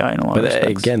funny guy in a lot of respects.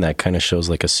 But again, that kind of shows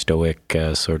like a stoic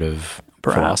sort of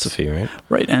philosophy, right?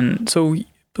 Right, and so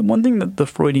the one thing that the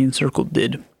Freudian circle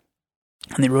did,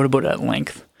 and they wrote about it at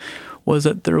length, was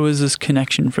that there was this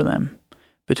connection for them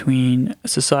between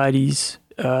societies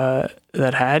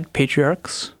that had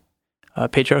patriarchs,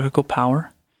 patriarchal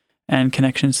power, and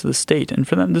connections to the state. And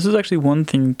for them, this is actually one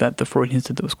thing that the Freudians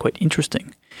did that was quite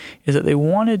interesting, is that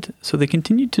they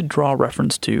continued to draw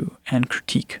reference to and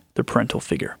critique the parental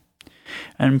figure.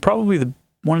 And probably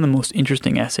one of the most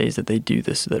interesting essays that they do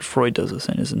this, that Freud does this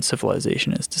in, is in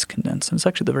Civilization as Discondensed. And it's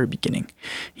actually the very beginning.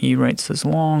 He writes this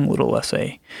long little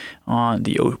essay on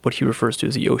what he refers to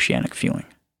as the oceanic feeling.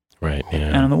 Right, yeah.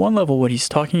 And on the one level, what he's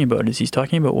talking about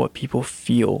what people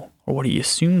feel, or what he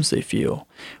assumes they feel,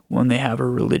 when they have a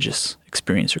religious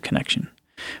experience or connection.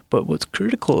 But what's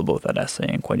critical about that essay,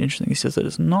 and quite interesting, he says that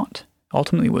it's not,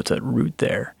 ultimately what's at root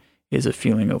there is a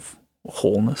feeling of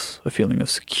wholeness, a feeling of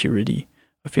security,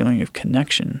 a feeling of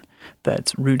connection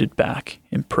that's rooted back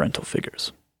in parental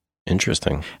figures.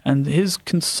 Interesting. And his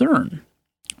concern,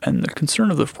 and the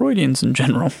concern of the Freudians in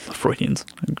general, the Freudians,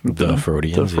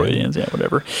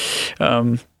 whatever,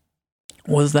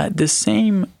 was that this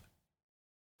same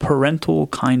parental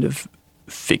kind of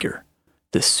figure,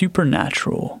 the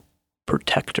supernatural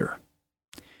protector,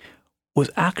 was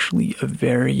actually a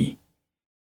very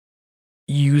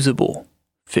usable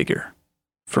figure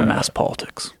for mass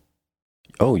politics.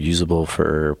 Oh, usable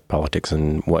for politics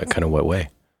in what way?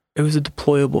 It was a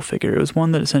deployable figure. It was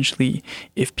one that essentially,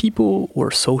 if people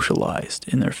were socialized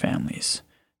in their families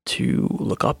to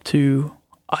look up to,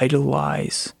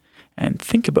 idolize, and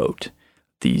think about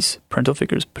these parental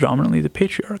figures, predominantly the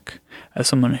patriarch, as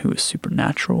someone who is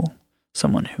supernatural,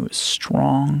 someone who is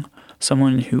strong,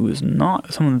 someone who is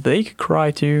not, someone that they could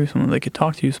cry to, someone they could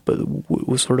talk to, but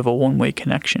was sort of a one-way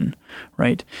connection,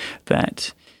 right?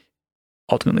 That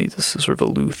ultimately this is sort of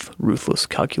a ruthless,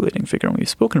 calculating figure. And we've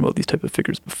spoken about these type of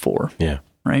figures before. Yeah.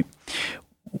 Right?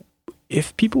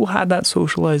 If people had that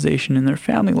socialization in their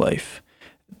family life,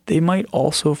 they might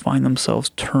also find themselves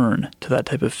turn to that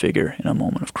type of figure in a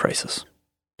moment of crisis.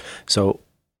 So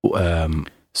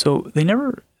they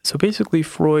never so basically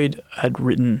Freud had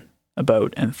written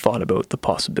about and thought about the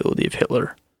possibility of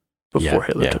Hitler before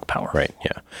Hitler took power. Right,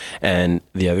 yeah. And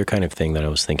the other kind of thing that I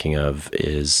was thinking of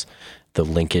is the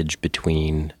linkage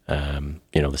between,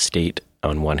 the state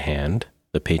on one hand,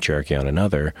 the patriarchy on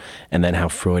another, and then how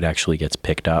Freud actually gets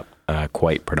picked up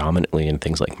quite predominantly in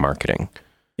things like marketing.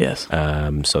 Yes.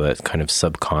 So that kind of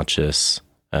subconscious,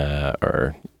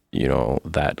 that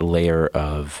layer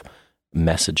of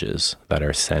messages that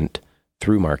are sent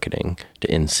through marketing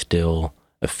to instill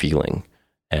a feeling.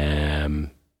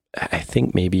 I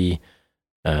think maybe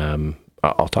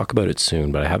I'll talk about it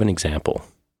soon, but I have an example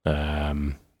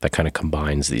that kind of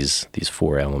combines these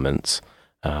four elements.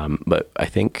 But I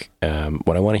think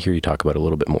what I want to hear you talk about a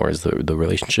little bit more is the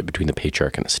relationship between the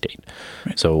patriarch and the state.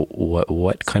 Right. So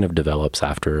what kind of develops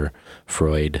after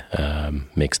Freud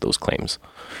makes those claims?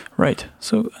 Right.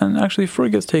 So, and actually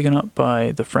Freud gets taken up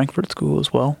by the Frankfurt School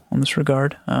as well in this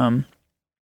regard.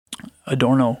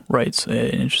 Adorno writes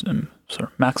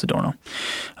Max Adorno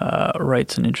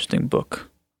writes an interesting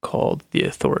book called The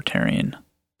Authoritarian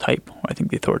Type, or I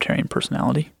think The Authoritarian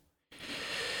Personality.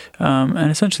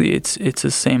 And essentially it's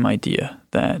the same idea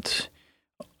that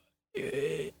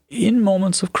in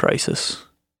moments of crisis,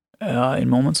 in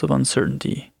moments of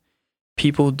uncertainty,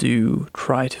 people do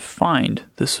try to find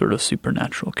this sort of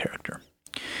supernatural character.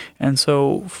 And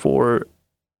so for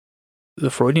the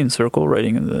Freudian circle,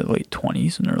 writing in the late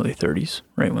 20s and early 30s,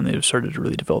 right, when they started to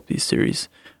really develop these theories,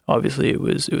 obviously it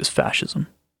was fascism,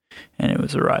 and it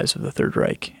was the rise of the Third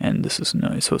Reich. And this is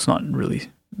so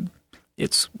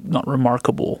it's not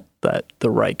remarkable that the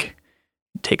Reich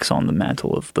takes on the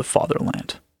mantle of the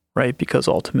fatherland, right? Because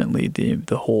ultimately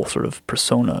the whole sort of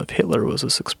persona of Hitler was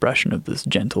this expression of this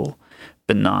gentle,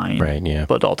 benign,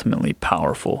 but ultimately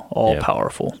powerful,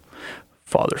 all-powerful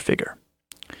father figure.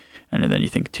 And then you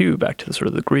think too, back to the sort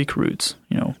of the Greek roots,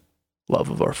 love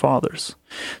of our fathers.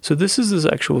 So this is this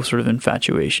actual sort of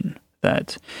infatuation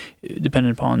that,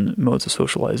 dependent upon modes of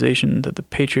socialization, that the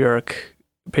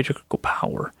patriarchal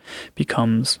power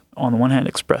becomes, on the one hand,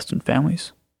 expressed in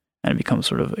families, and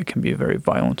it can be a very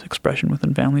violent expression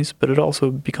within families, but it also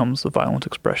becomes the violent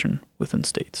expression within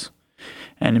states.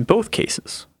 And in both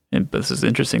cases, and this is the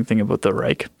interesting thing about the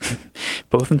Reich,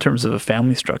 both in terms of a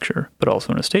family structure, but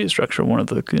also in a state structure, one of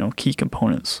the key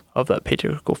components of that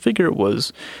patriarchal figure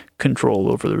was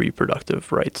control over the reproductive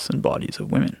rights and bodies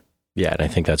of women. Yeah, and I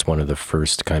think that's one of the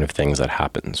first kind of things that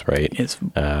happens, right? It's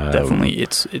definitely,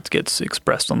 it gets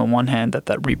expressed on the one hand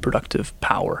that reproductive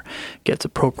power gets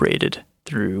appropriated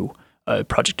through a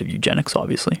project of eugenics,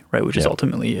 obviously, right, which is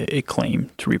ultimately a claim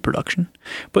to reproduction.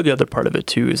 But the other part of it,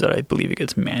 too, is that I believe it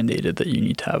gets mandated that you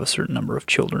need to have a certain number of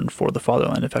children for the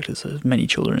fatherland. In fact, it's as many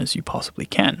children as you possibly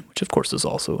can, which, of course, is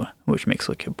also, which makes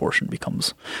abortion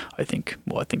becomes, I think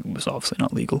it was obviously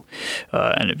not legal.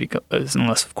 And it becomes,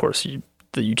 unless, of course,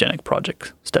 the eugenic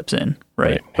project steps in,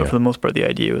 right? But for the most part, the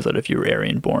idea was that if you were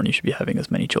Aryan born, you should be having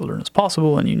as many children as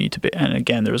possible, and you need to be. And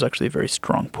again, there was actually a very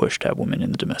strong push to have women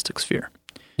in the domestic sphere.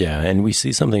 Yeah, and we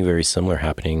see something very similar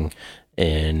happening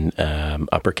in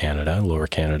Upper Canada, Lower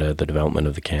Canada, the development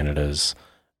of the Canadas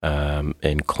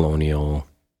in colonial,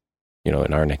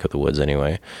 in our neck of the woods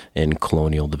anyway, in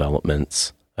colonial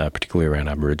developments, particularly around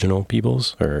Aboriginal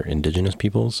peoples or Indigenous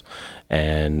peoples,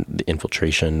 and the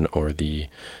infiltration or the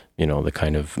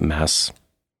kind of mass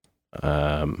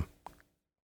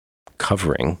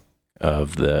covering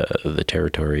of the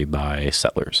territory by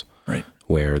settlers. Right.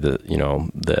 Where the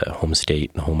home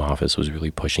state, the home office was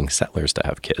really pushing settlers to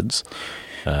have kids,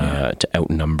 to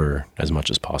outnumber as much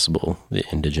as possible the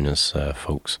Indigenous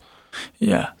folks.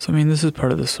 Yeah. So, this is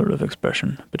part of this sort of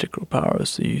expression. Particular power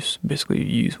is to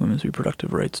use women's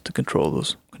reproductive rights to control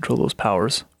those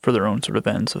powers for their own sort of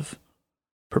ends of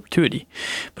perpetuity.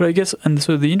 But I guess, and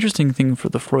so the interesting thing for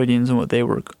the Freudians and what they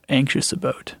were anxious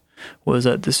about was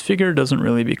that this figure doesn't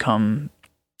really become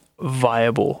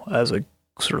viable as a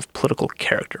sort of political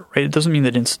character, right? It doesn't mean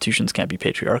that institutions can't be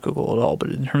patriarchal at all,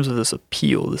 but in terms of this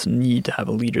appeal, this need to have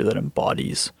a leader that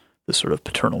embodies this sort of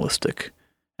paternalistic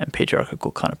and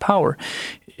patriarchal kind of power,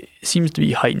 it seems to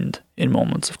be heightened in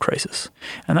moments of crisis.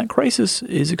 And that crisis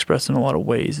is expressed in a lot of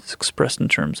ways. It's expressed in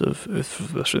terms of,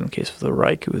 especially in the case of the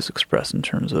Reich, it was expressed in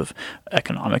terms of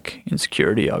economic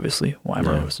insecurity, obviously.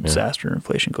 Weimar was a disaster,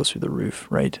 inflation goes through the roof,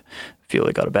 right? Feel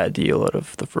they got a bad deal out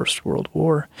of the First World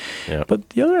War. Yeah. But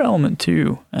the other element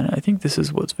too, and I think this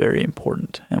is what's very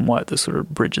important and why this sort of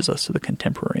bridges us to the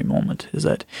contemporary moment, is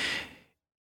that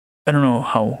I don't know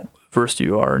how versed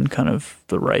you are in kind of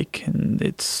the Reich and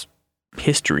its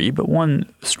history, but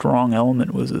one strong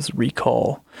element was this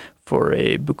recall for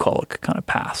a bucolic kind of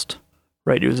past,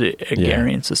 right? It was a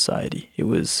agrarian society. It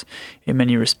was, in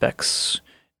many respects,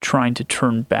 trying to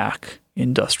turn back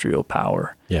industrial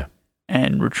power Yeah.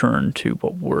 and return to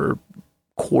what were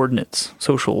coordinates,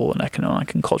 social and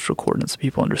economic and cultural coordinates that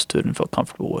people understood and felt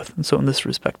comfortable with. And so in this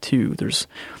respect too, there's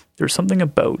something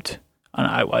about, and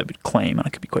I would claim, and I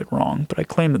could be quite wrong, but I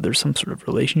claim that there's some sort of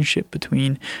relationship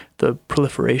between the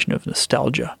proliferation of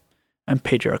nostalgia and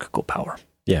patriarchal power.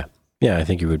 Yeah. Yeah, I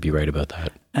think you would be right about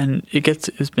that. And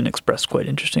it's been expressed quite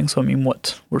interesting. So, I mean,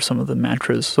 what were some of the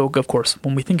mantras? So, of course,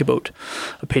 when we think about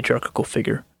a patriarchal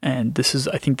figure, and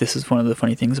I think this is one of the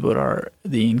funny things about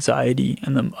the anxiety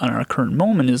and our current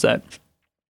moment is that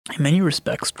in many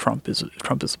respects, Trump is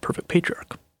the perfect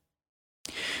patriarch,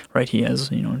 right? He has,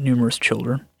 numerous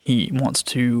children. He wants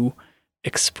to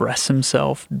express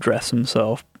himself, dress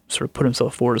himself, sort of put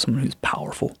himself forward as someone who's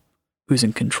powerful, who's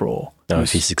in control. Now,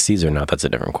 if he succeeds or not, that's a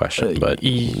different question. But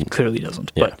he clearly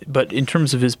doesn't. Yeah. But in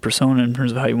terms of his persona, in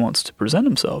terms of how he wants to present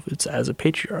himself, it's as a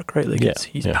patriarch, right? Like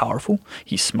he's powerful,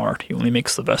 he's smart, he only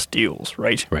makes the best deals,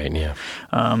 right? Right. Yeah.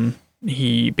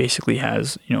 He basically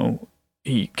has,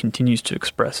 he continues to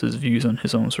express his views on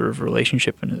his own sort of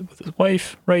relationship with his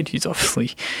wife, right? He's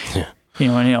obviously. Yeah.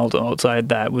 And outside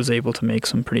that was able to make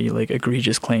some pretty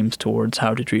egregious claims towards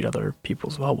how to treat other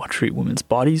people's, treat women's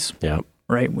bodies. Yeah.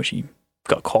 Right, which he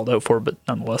got called out for, but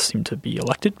nonetheless seemed to be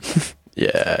elected.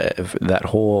 Yeah, that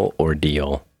whole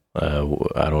ordeal,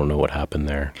 I don't know what happened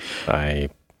there.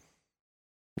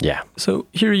 So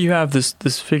here you have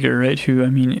this figure, right, who,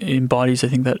 embodies, I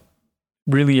think that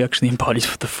really actually embodies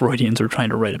what the Freudians are trying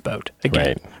to write about.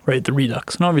 Again, right, the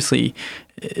redux. And obviously,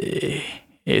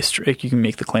 history, you can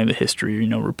make the claim that history,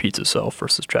 repeats itself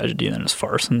versus tragedy and then is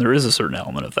farce. And there is a certain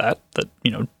element of that,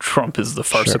 Trump is the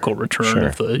farcical return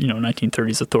of the,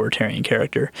 1930s authoritarian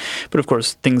character. But of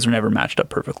course, things are never matched up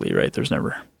perfectly, right? There's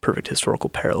never perfect historical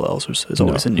parallels. There's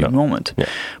always a new moment. Yeah.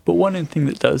 But one thing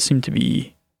that does seem to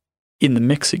be in the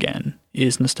mix again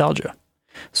is nostalgia.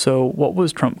 So what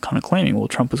was Trump kind of claiming? Well,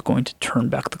 Trump was going to turn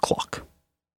back the clock.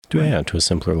 Yeah, to a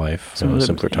simpler life, so a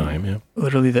simpler time, yeah.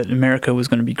 Literally that America was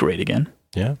going to be great again.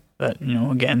 Yeah. That,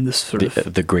 again, this sort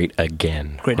of... The great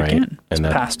again. Great right? again. It's and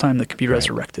pastime that could be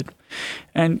resurrected.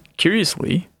 And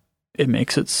curiously, it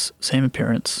makes its same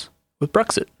appearance with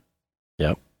Brexit.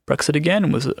 Yep. Brexit,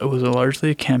 again, was largely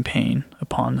a campaign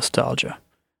upon nostalgia.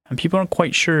 And people aren't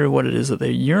quite sure what it is that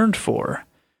they yearned for,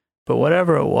 but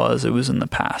whatever it was in the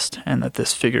past, and that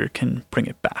this figure can bring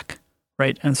it back.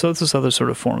 Right. And so it's this other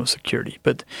sort of form of security.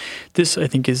 But this, I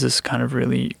think, is this kind of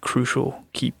really crucial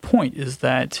key point is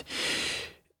that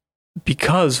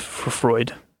because for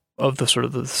Freud of the sort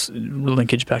of this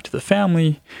linkage back to the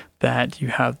family, that you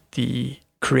have the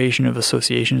creation of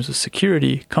associations with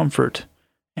security, comfort,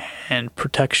 and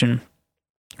protection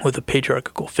with a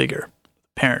patriarchal figure,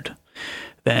 parent,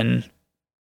 then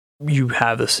you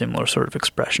have a similar sort of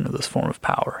expression of this form of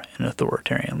power in an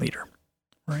authoritarian leader.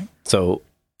 Right. So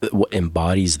what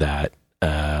embodies that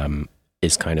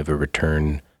is kind of a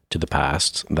return to the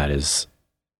past that is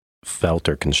felt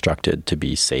or constructed to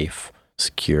be safe,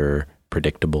 secure,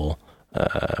 predictable,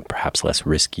 perhaps less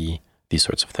risky, these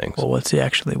sorts of things. Well, what's he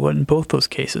actually? What in both those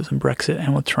cases, in Brexit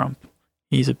and with Trump,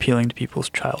 he's appealing to people's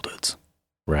childhoods.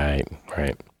 Right.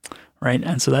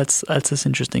 And so that's this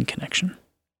interesting connection.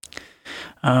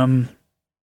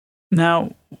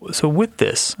 Now, so with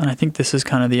this, and I think this is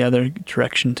kind of the other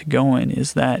direction to go in,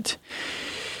 is that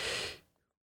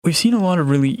we've seen a lot of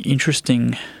really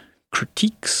interesting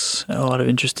critiques, a lot of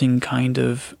interesting kind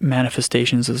of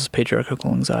manifestations of this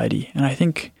patriarchal anxiety. And I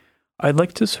think I'd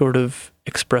like to sort of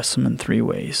express them in three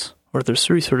ways, or there's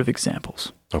three sort of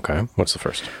examples. Okay. What's the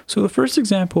first? So the first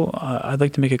example, I'd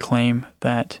like to make a claim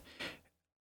that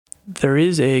there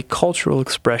is a cultural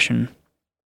expression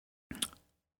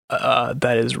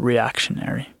that is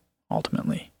reactionary,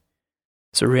 ultimately.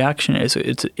 So reactionary,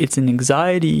 it's an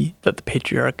anxiety that the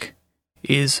patriarch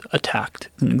is attacked.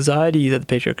 It's an anxiety that the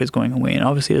patriarch is going away, and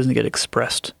obviously it doesn't get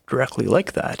expressed directly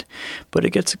like that, but it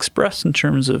gets expressed in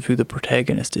terms of who the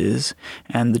protagonist is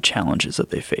and the challenges that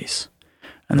they face.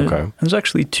 And there's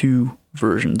actually two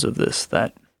versions of this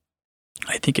that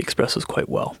I think expresses quite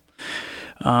well.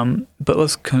 But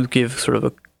let's kind of give sort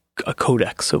of a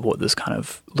codex of what this kind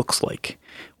of looks like.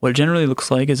 What it generally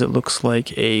looks like is it looks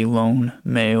like a lone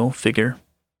male figure,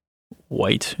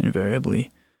 white invariably,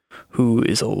 who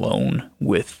is alone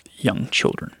with young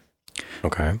children.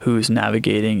 Okay. Who is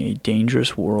navigating a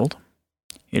dangerous world.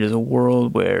 It is a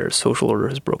world where social order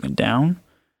has broken down.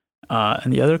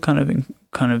 And the other kind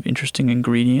of interesting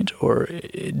ingredient or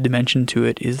dimension to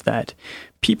it is that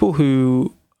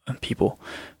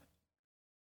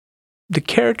the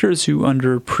characters who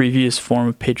under previous form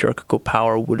of patriarchal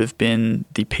power would have been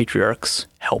the patriarch's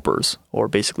helpers, or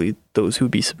basically those who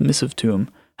would be submissive to him,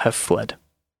 have fled.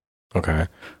 Okay.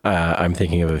 I'm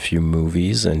thinking of a few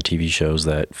movies and TV shows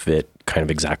that fit kind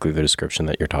of exactly the description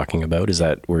that you're talking about. Is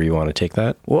that where you want to take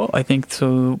that? Well, I think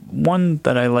so. One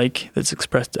that I like that's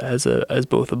expressed as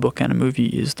both a book and a movie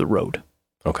is The Road.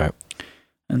 Okay.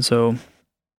 And so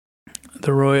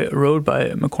The Road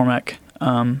by McCormack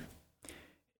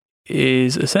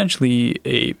is essentially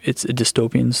it's a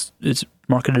dystopian. It's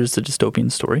marketed as a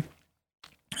dystopian story.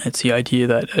 It's the idea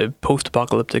that a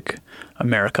post-apocalyptic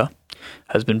America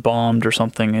has been bombed or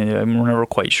something. And we're never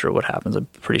quite sure what happens. I'm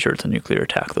pretty sure it's a nuclear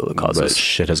attack though that causes. But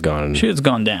shit has gone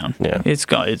down. Yeah.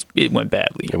 It went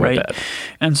badly. It went bad.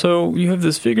 And so you have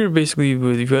this figure basically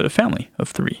where you've got a family of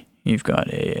 3. You've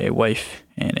got a wife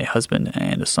and a husband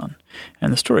and a son.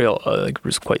 And the story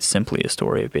was quite simply a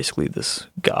story of basically this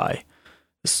guy,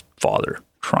 this father,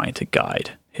 trying to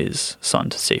guide his son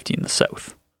to safety in the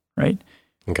South, right?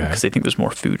 Okay. Because they think there's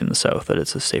more food in the South, that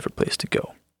it's a safer place to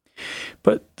go.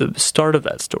 But the start of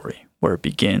that story, where it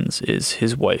begins, is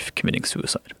his wife committing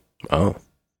suicide. Oh.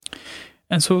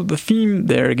 And so the theme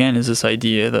there, again, is this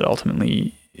idea that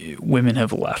ultimately women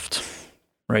have left,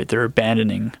 right? They're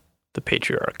abandoning the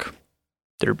patriarch.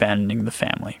 They're abandoning the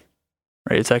family,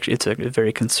 right? It's a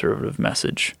very conservative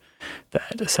message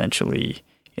that essentially,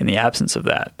 in the absence of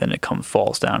that, then it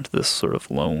falls down to this sort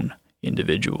of lone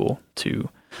individual to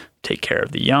take care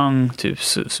of the young, to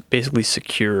basically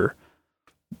secure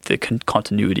the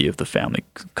continuity of the family,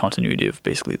 continuity of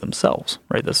basically themselves,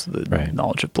 right? That's the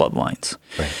knowledge of bloodlines.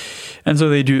 Right. And so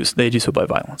they do so by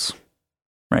violence,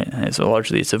 right? And so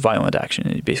largely it's a violent action.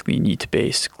 And you need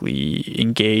to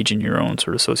engage in your own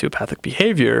sort of sociopathic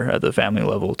behavior at the family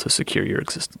level to secure your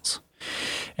existence.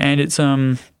 And it's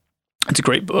a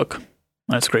great book.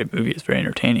 It's a great movie. It's very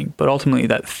entertaining. But ultimately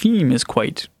that theme is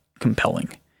quite compelling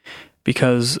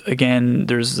because, again,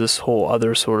 there's this whole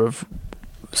other sort of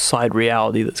side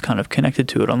reality that's kind of connected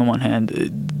to it. On the one hand,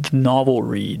 the novel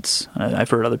reads, and I've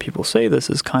heard other people say this,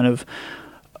 is kind of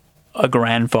a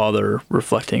grandfather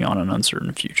reflecting on an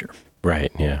uncertain future.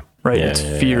 Right, yeah. Right, Yeah, it's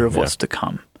fear of what's to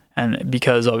come. And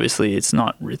because obviously it's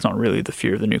not really the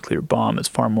fear of the nuclear bomb, it's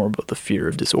far more about the fear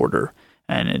of disorder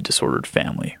and a disordered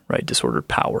family, right? Disordered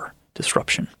power,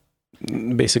 disruption.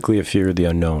 Basically a fear of the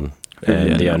unknown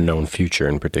and the unknown future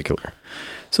in particular.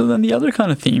 So then the other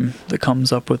kind of theme that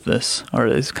comes up with this, or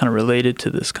is kind of related to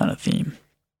this kind of theme,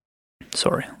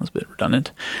 sorry, that was a bit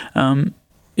redundant,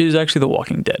 is actually The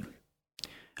Walking Dead.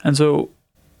 And so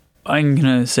I'm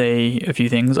going to say a few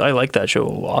things. I like that show a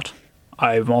lot.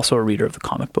 I'm also a reader of the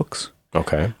comic books.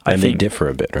 Okay. And they differ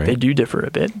a bit, right? They do differ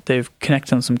a bit. They've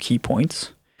connected on some key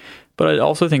points. But I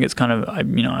also think it's kind of,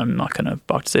 I'm not going to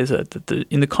balk to say that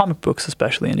in the comic books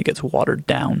especially, and it gets watered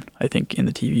down, I think, in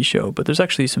the TV show, but there's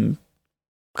actually some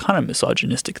kind of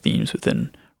misogynistic themes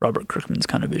within Robert Kirkman's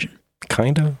kind of vision.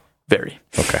 Kind of? Very.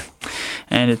 Okay.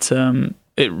 And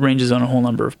it ranges on a whole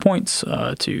number of points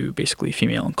to basically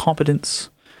female incompetence,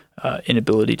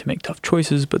 inability to make tough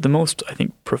choices. But the most, I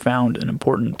think, profound and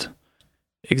important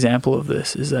example of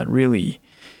this is that really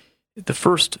the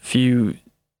first few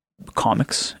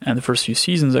comics and the first few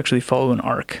seasons actually follow an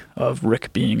arc of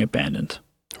Rick being abandoned.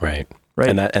 Right. Right.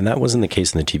 And that wasn't the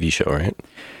case in the TV show, right?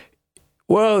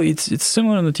 Well, it's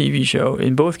similar in the TV show.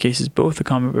 In both cases, both the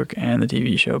comic book and the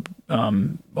TV show,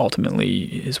 ultimately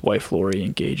his wife Lori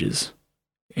engages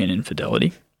in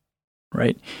infidelity,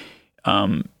 right?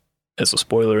 As a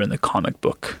spoiler, in the comic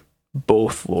book,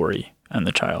 both Lori and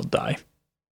the child die.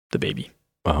 The baby.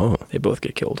 Oh. They both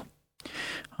get killed.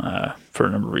 For a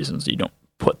number of reasons, you don't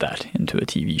put that into a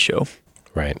TV show.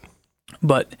 Right.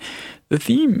 But the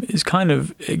theme is kind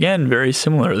of, again, very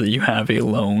similar, that you have a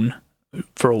lone,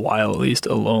 for a while at least,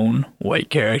 a lone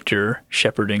white character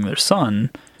shepherding their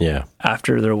son. Yeah.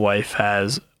 After their wife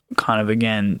has kind of,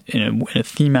 again, in a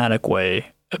thematic way,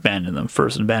 abandoned them.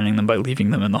 First abandoning them by leaving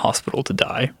them in the hospital to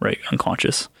die, right,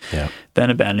 unconscious. Yeah.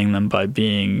 Then abandoning them by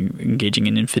engaging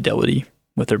in infidelity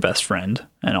with their best friend,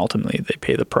 and ultimately they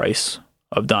pay the price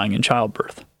of dying in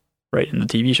childbirth, right? In the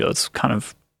TV show, it's kind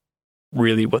of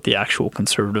really what the actual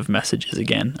conservative message is,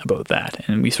 again, about that.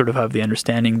 And we sort of have the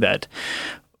understanding that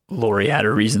Lori had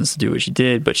her reasons to do what she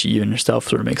did, but she even herself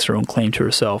sort of makes her own claim to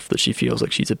herself that she feels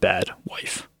like she's a bad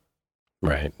wife.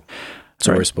 Right.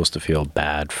 So Right. we're supposed to feel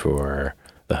bad for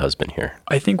the husband here.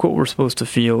 I think what we're supposed to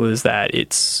feel is that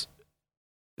it's,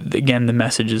 again, the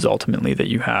message is ultimately that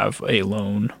you have a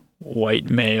lone white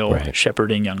male Right.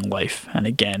 shepherding young life, and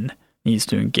again, needs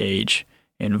to engage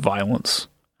in violence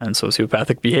and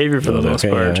sociopathic behavior for the most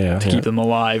part to keep them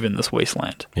alive in this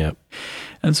wasteland. Yep.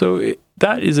 And so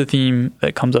that is a theme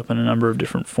that comes up in a number of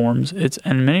different forms. It's,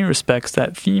 in many respects,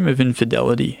 that theme of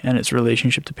infidelity and its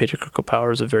relationship to patriarchal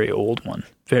power is a very old one.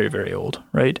 Very, very old,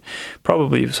 right?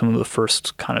 Probably some of the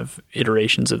first kind of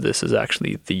iterations of this is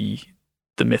actually the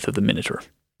myth of the Minotaur.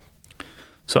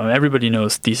 So everybody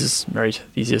knows Theseus, right?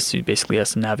 Theseus basically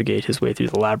has to navigate his way through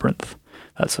the labyrinth.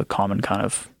 That's a common kind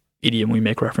of idiom we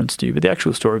make reference to, but the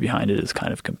actual story behind it is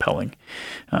kind of compelling.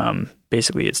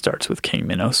 Basically, it starts with King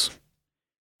Minos.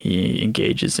 He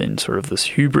engages in sort of this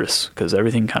hubris because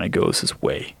everything kind of goes his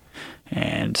way.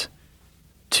 And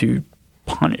to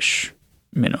punish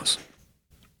Minos,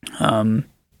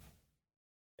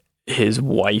 his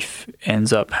wife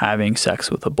ends up having sex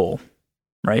with a bull,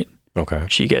 right? Okay.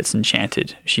 She gets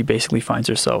enchanted. She basically finds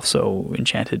herself so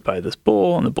enchanted by this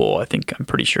bull, and the bull, I'm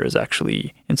pretty sure, is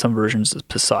actually, in some versions, is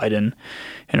Poseidon.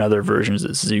 In other versions,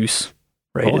 it's Zeus,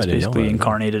 right? Oh, it's basically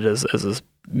incarnated as a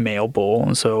male bull,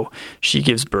 and so she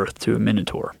gives birth to a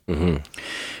Minotaur. Mm-hmm.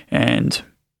 And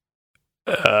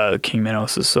King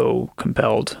Minos is so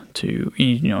compelled to,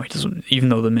 he doesn't, even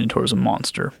though the Minotaur is a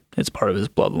monster, it's part of his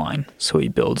bloodline, so he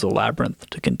builds a labyrinth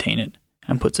to contain it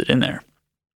and puts it in there.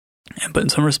 But in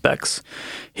some respects,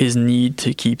 his need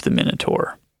to keep the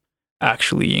Minotaur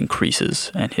actually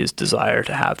increases, and his desire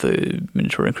to have the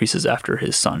Minotaur increases after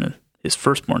his son, his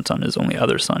firstborn son, his only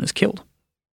other son, is killed.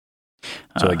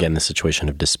 So again, the situation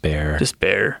of despair.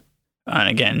 And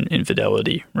again,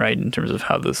 infidelity, right, in terms of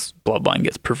how this bloodline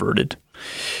gets perverted.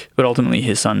 But ultimately,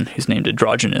 his son, who's named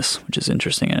Androgenes, which is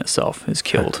interesting in itself, is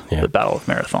killed at the Battle of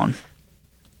Marathon.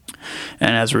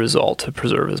 And as a result, to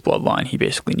preserve his bloodline, he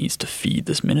basically needs to feed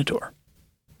this Minotaur,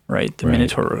 right? The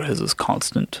Minotaur has this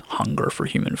constant hunger for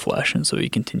human flesh, and so he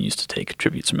continues to take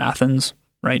tributes from Athens,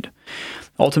 right?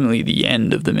 Ultimately, the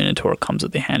end of the Minotaur comes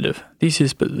at the hand of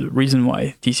Theseus, but the reason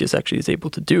why Theseus actually is able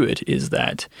to do it is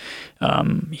that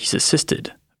he's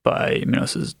assisted by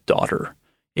Minos' daughter,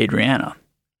 Adriana,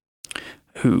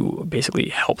 who basically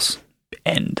helps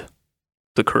end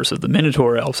the curse of the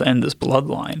Minotaur, helps end this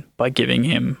bloodline by giving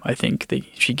him,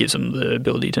 she gives him the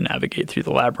ability to navigate through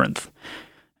the labyrinth,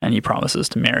 and he promises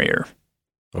to marry her.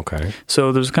 Okay.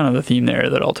 So there's kind of the theme there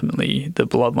that ultimately the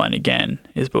bloodline, again,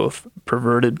 is both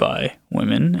perverted by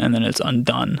women, and then it's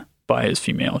undone by his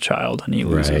female child, and he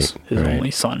loses his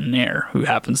only son and heir, who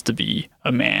happens to be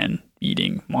a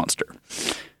man-eating monster.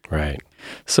 Right.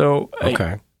 So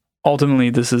ultimately,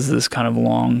 this is this kind of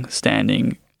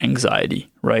long-standing anxiety,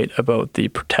 right, about the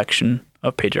protection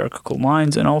of patriarchal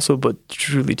lines, and also, but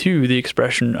truly too, the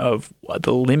expression of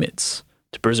the limits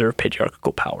to preserve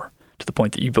patriarchal power, to the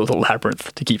point that you build a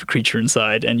labyrinth to keep a creature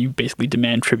inside, and you basically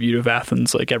demand tribute of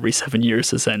Athens like every 7 years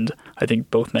to send, I think,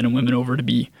 both men and women over to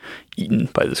be eaten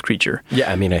by this creature.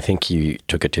 Yeah, I think you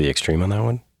took it to the extreme on that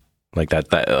one. Like that's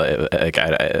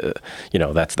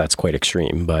quite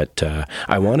extreme. But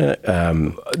I want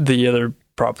to. The other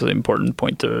probably important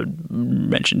point to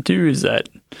mention too is that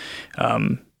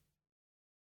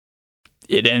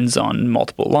it ends on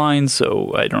multiple lines.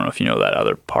 So I don't know if you know that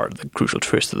other part. The crucial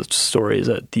twist of the story is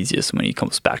that Theseus, when he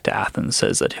comes back to Athens,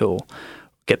 says that he'll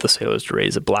get the sailors to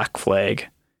raise a black flag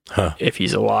if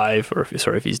he's alive, or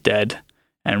if he's dead,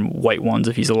 and white ones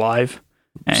if he's alive.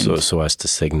 And so as to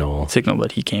signal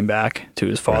that he came back to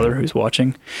his father, who's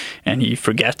watching, and he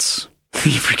forgets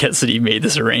that he made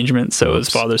this arrangement. So his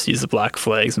father sees the black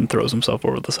flags and throws himself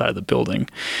over the side of the building.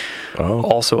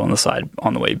 Also on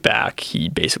the way back, he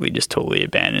basically just totally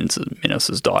abandons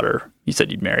Minos' daughter. He said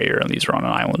he'd marry her and leaves her on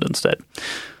an island instead.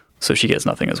 So she gets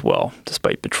nothing as well,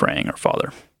 despite betraying her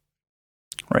father.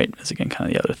 Right? That's again kind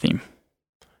of the other theme.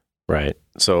 Right.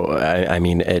 So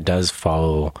it does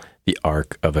follow the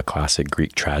arc of a classic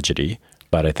Greek tragedy,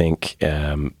 but I think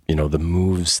the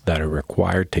moves that are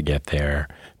required to get there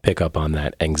pick up on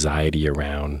that anxiety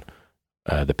around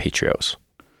the patrios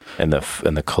and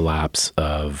the collapse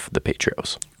of the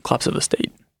patrios. Collapse of a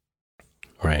state.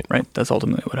 Right. That's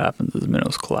ultimately what happens as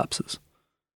Minos collapses.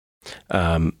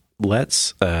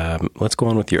 Let's go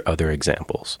on with your other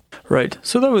examples. Right.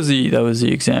 So that was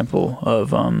the example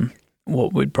of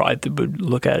what we'd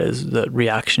look at as the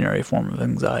reactionary form of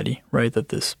anxiety, right? That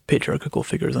this patriarchal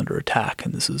figure is under attack,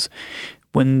 and this is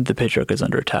when the patriarch is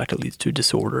under attack, it leads to a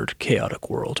disordered, chaotic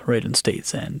world, right? And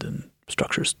states end and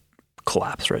structures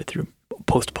collapse, right, through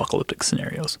post-apocalyptic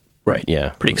scenarios. Right,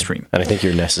 yeah. Pretty extreme. And I think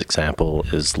your next example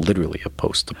is literally a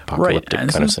post-apocalyptic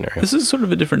kind of scenario. This is sort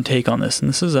of a different take on this, and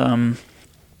this is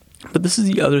but this is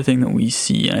the other thing that we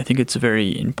see, and I think it's a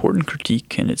very important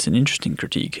critique, and it's an interesting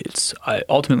critique.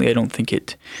 Ultimately, I don't think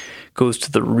it goes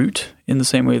to the root in the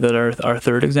same way that our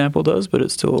third example does, but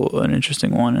it's still an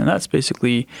interesting one, and that's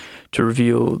basically to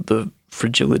reveal the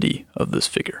fragility of this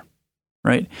figure,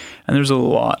 right? And there's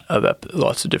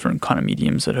lots of different kind of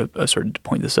mediums that have started to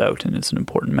point this out, and it's an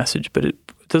important message. But it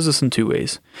does this in two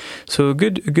ways. So a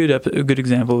good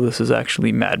example of this is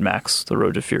actually Mad Max: The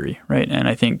Road to Fury, right? And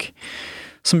I think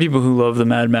some people who love the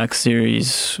Mad Max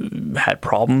series had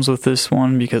problems with this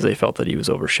one because they felt that he was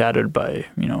overshadowed by,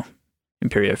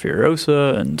 Imperia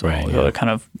Furiosa and all the other kind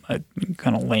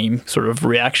of lame sort of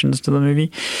reactions to the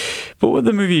movie. But what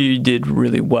the movie did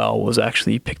really well was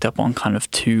actually picked up on kind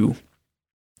of two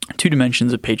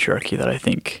dimensions of patriarchy that I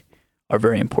think are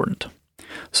very important.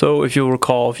 So if you'll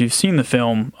recall, if you've seen the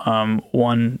film,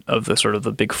 one of the sort of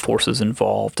the big forces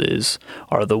involved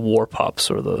are the war pups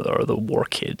or the war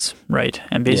kids, right?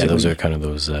 And basically, those are kind of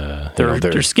those. They're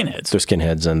skinheads. They're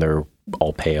skinheads, and they're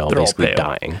all pale, basically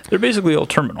dying. They're basically all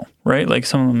terminal, right? Like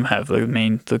some of them have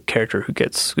the character who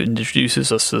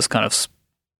introduces us to this kind of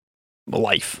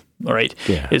life, right?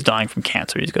 Yeah. Is dying from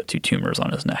cancer. He's got 2 tumors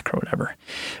on his neck or whatever.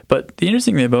 But the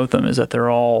interesting thing about them is that they're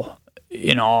all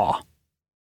in awe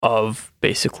of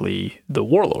basically the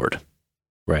warlord,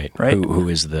 right? Who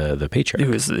is the patriarch?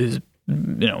 Who is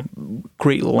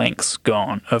great lengths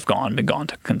been gone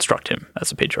to construct him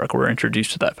as a patriarch. We're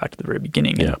introduced to that fact at the very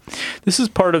beginning. Yeah. And this is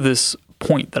part of this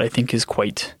point that I think is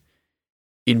quite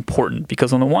important,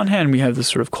 because on the one hand we have this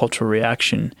sort of cultural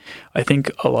reaction. I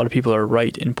think a lot of people are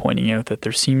right in pointing out that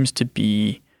there seems to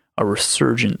be a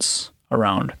resurgence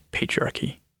around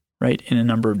patriarchy, right, in a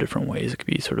number of different ways. It could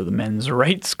be sort of the men's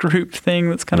rights group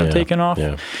thing that's kind of taken off.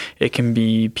 Yeah. It can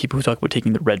be people who talk about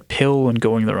taking the red pill and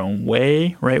going their own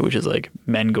way, right, which is like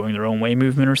men going their own way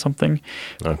movement or something.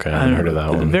 Okay, I haven't heard of that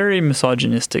one. Very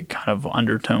misogynistic kind of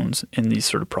undertones in these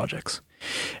sort of projects.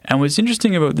 And what's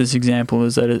interesting about this example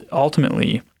is that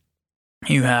ultimately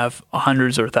you have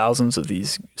hundreds or thousands of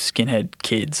these skinhead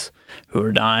kids who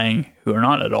are dying, who are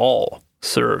not at all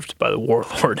served by the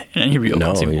warlord in any real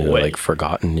conceivable way. Like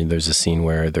forgotten. There's a scene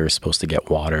where they're supposed to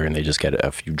get water and they just get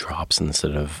a few drops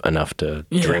instead of enough to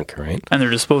drink, right? And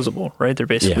they're disposable, right? They're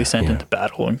basically sent into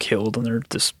battle and killed, and they're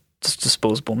just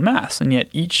disposable mass. And yet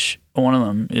each one of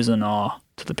them is in awe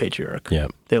to the patriarch. Yeah.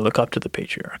 They look up to the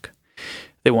patriarch.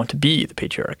 They want to be the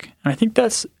patriarch. And I think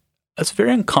that's a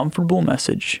very uncomfortable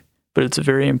message, but it's a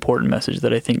very important message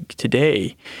that I think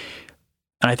today,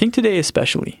 and I think today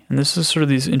especially, and this is sort of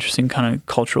these interesting kind of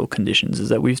cultural conditions, is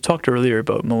that we've talked earlier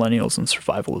about millennials and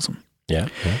survivalism. Yeah.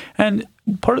 And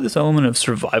part of this element of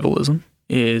survivalism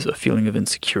is a feeling of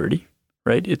insecurity,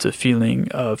 right? It's a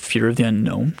feeling of fear of the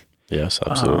unknown. Yes,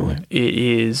 absolutely. It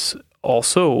is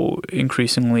also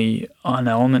increasingly an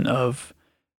element of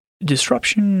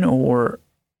disruption or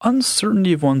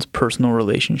uncertainty of one's personal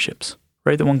relationships,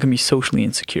 right? That one can be socially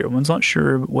insecure. One's not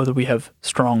sure whether we have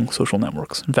strong social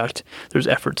networks. In fact, there's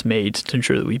efforts made to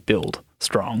ensure that we build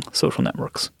strong social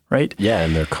networks, right? Yeah,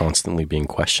 and they're constantly being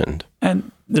questioned.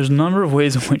 And there's a number of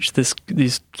ways in which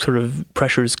these sort of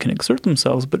pressures can exert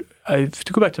themselves. But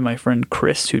to go back to my friend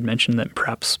Chris, who'd mentioned that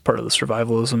perhaps part of the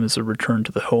survivalism is a return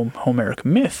to the Homeric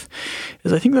myth,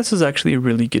 is I think this is actually a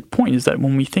really good point, is that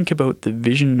when we think about the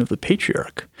vision of the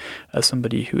patriarch as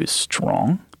somebody who is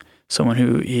strong, someone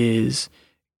who is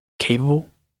capable,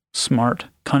 smart,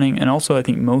 cunning, and also I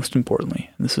think most importantly,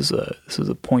 and this is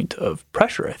a point of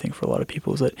pressure I think for a lot of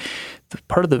people, is that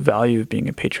part of the value of being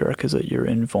a patriarch is that you're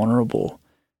invulnerable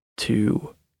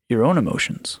to your own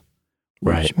emotions,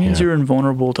 which means you're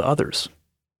invulnerable to others,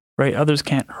 right? Others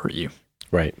can't hurt you,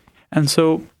 right? And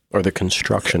so, or the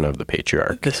construction of the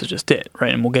patriarch. This is just it,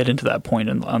 right? And we'll get into that point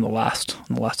on the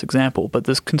last example. But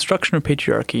this construction of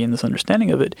patriarchy and this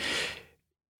understanding of it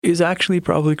is actually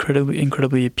probably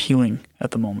incredibly appealing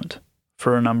at the moment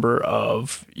for a number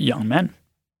of young men.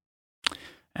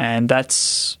 And that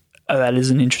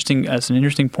is an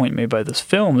interesting point made by this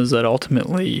film, is that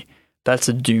ultimately that's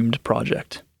a doomed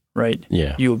project, right?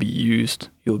 Yeah. You'll be used,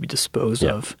 you'll be disposed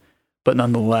of, but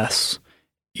nonetheless,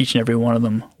 each and every one of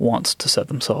them wants to set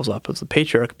themselves up as the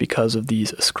patriarch because of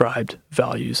these ascribed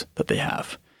values that they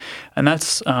have. And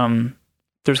that's,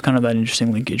 there's kind of that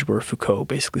interesting linkage where Foucault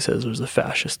basically says there's a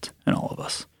fascist in all of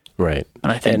us. Right.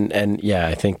 And I think,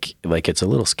 I think like it's a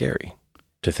little scary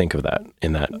to think of that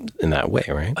in that way,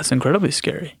 right? That's incredibly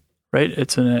scary, right? I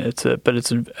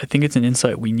think it's an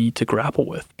insight we need to grapple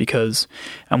with, because,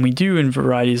 and we do in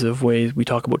varieties of ways. We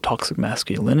talk about toxic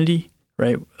masculinity,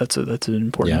 right? That's an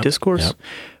important discourse. Yep.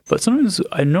 But sometimes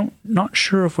I'm not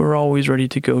sure if we're always ready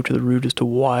to go to the root as to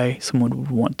why someone would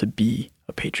want to be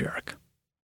a patriarch.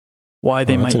 That's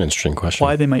an interesting question.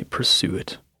 Why they might pursue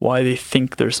it, why they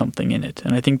think there's something in it.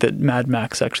 And I think that Mad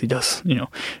Max actually does,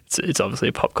 it's obviously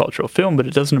a pop cultural film, but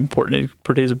it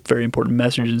portrays a very important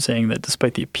message in saying that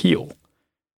despite the appeal,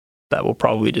 that will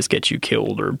probably just get you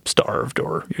killed or starved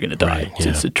or you're going to die. Right, yeah.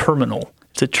 It's a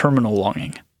terminal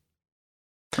longing.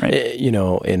 Right.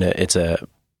 It's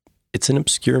an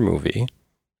obscure movie.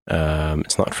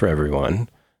 It's not for everyone,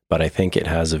 but I think it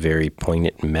has a very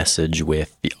poignant message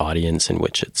with the audience in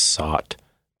which it's sought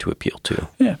to appeal to.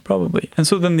 Yeah, probably. And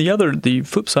so then the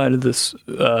flip side of this,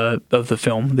 of the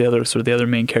film, the other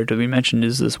main character we mentioned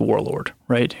is this warlord,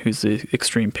 right? Who's the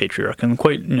extreme patriarch. And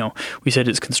quite, we said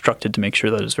it's constructed to make sure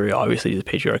that it's very obvious that he's a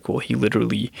patriarch. Well, he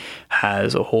literally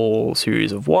has a whole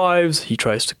series of wives. He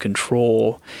tries to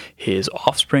control his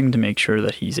offspring to make sure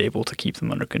that he's able to keep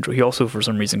them under control. He also, for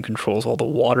some reason, controls all the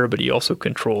water, but he also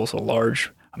controls a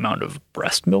large amount of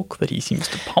breast milk that he seems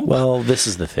to pump. Well, this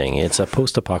is the thing. It's a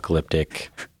post-apocalyptic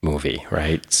movie,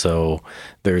 right? So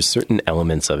there's certain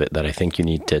elements of it that I think you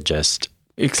need to just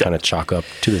kind of chalk up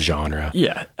to the genre.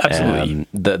 Yeah, absolutely.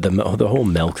 The whole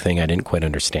milk thing, I didn't quite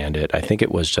understand it. I think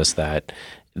it was just that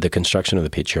the construction of the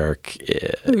patriarch,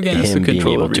 him being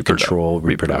able to control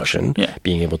reproduction,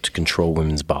 being able to control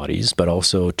women's bodies, but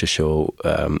also to show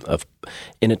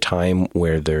in a time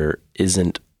where there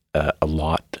isn't a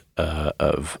lot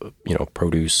of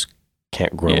produce,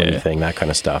 can't grow anything, that kind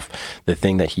of stuff. The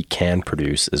thing that he can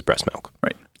produce is breast milk,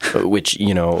 right? Which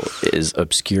is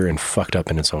obscure and fucked up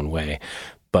in its own way,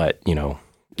 but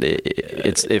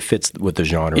it fits with the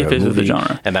genre. It fits with the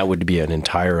genre, and that would be an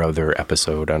entire other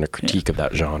episode on a critique of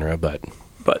that genre. But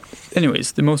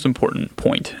anyways, the most important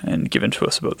point and given to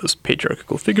us about this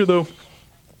patriarchal figure, though,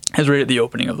 is right at the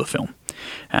opening of the film.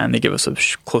 And they give us a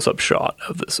close-up shot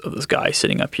of this guy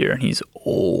sitting up here, and he's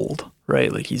old,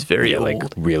 right? Like, he's very old. Like,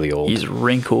 really old. He's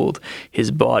wrinkled. His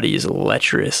body is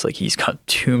lecherous. Like, he's got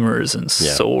tumors and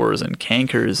sores and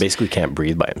cankers. Basically can't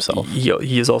breathe by himself.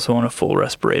 He is also on a full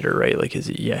respirator, right? Like,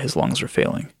 his lungs are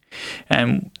failing.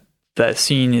 And that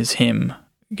scene is him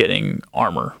getting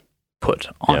armor put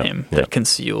on him that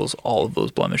conceals all of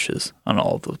those blemishes and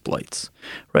all of those blights,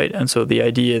 right? And so the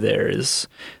idea there is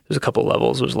there's a couple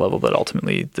levels. There's a level that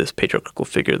ultimately this patriarchal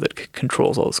figure that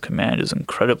controls all this command is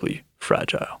incredibly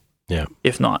fragile,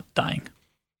 if not dying.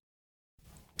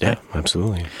 Yeah, right?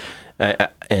 Absolutely.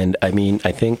 And I mean,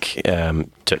 I think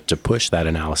to push that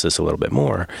analysis a little bit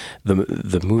more,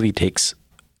 the movie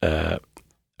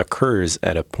occurs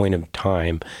at a point of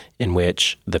time in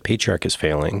which the patriarch is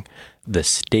failing, the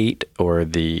state or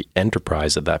the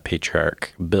enterprise that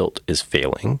patriarch built is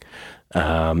failing,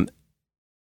 and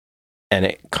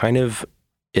it kind of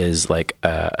is like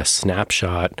a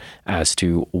snapshot as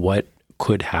to what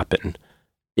could happen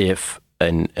if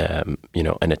an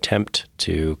attempt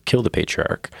to kill the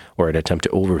patriarch or an attempt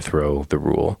to overthrow the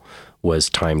rule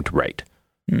was timed right.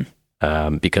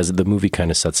 Because the movie kind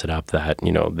of sets it up that,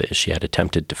 she had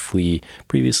attempted to flee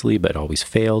previously, but always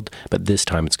failed. But this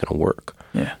time it's going to work.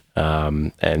 Yeah.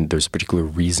 And there's a particular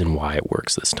reason why it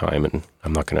works this time. And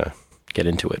I'm not going to get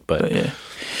into it, but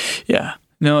yeah.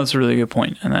 No, that's a really good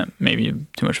point. And that may be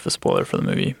too much of a spoiler for the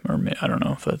movie, or I don't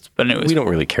know if that's, but anyways. We don't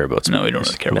really care about spoilers. No, we don't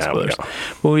really care about spoilers.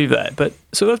 We'll leave that. But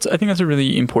so I think that's a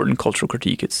really important cultural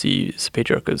critique. It sees the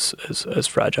patriarch as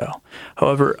fragile.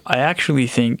 However, I actually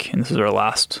think, and this is our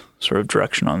last sort of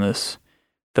direction on this,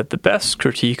 that the best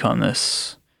critique on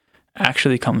this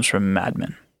actually comes from Mad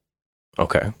Men.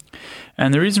 Okay.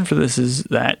 And the reason for this is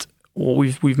that, well,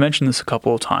 we've mentioned this a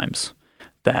couple of times,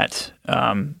 that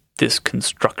this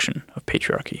construction of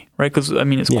patriarchy, right? Because, I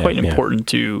mean, it's quite important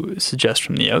to suggest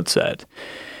from the outset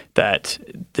that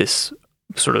this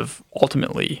sort of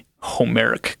ultimately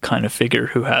Homeric kind of figure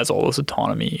who has all this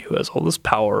autonomy, who has all this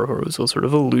power, or who's sort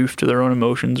of aloof to their own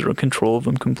emotions or in control of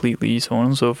them completely, so on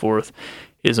and so forth,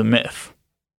 is a myth,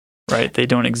 right? They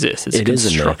don't exist. It's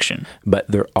construction. But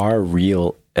there are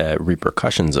real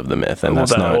repercussions of the myth, and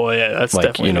that's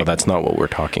definitely that's not what we're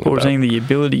talking about. We're saying the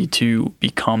ability to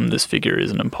become this figure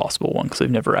is an impossible one because they've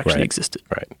never actually existed.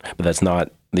 Right, but that's not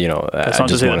that's not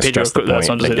to say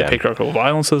that patriarchal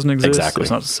violence doesn't exist. Exactly.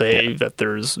 It's not to say that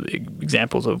there's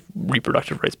examples of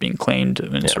reproductive rights being claimed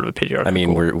in sort of a patriarchal. I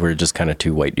mean, we're just kind of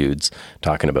two white dudes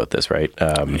talking about this, right?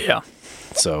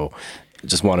 So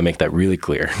just want to make that really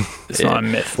clear. It's not a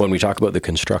myth. When we talk about the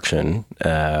construction,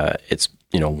 it's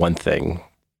one thing.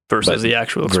 Versus the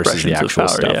actual expressions of power.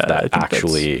 Stuff that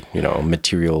actually,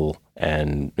 material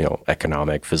and,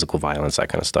 economic, physical violence, that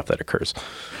kind of stuff that occurs.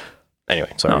 Anyway,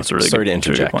 sorry to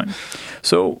interject. Point.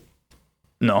 So,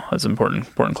 no, that's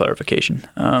important clarification.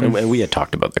 And we had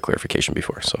talked about the clarification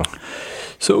before.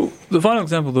 So the final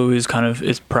example, though, is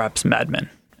perhaps Mad Men.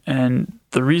 And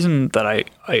the reason that I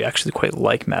actually quite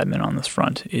like Mad Men on this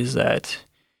front is that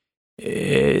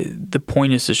the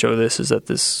point is to show this is that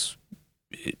this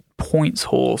points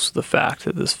holes to the fact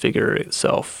that this figure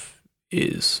itself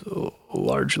is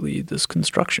largely this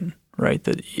construction, right?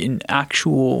 That in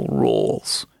actual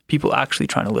roles, people actually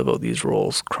trying to live out these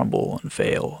roles crumble and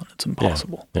fail, and it's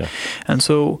impossible. Yeah. And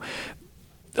so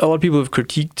a lot of people have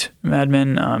critiqued Mad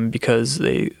Men because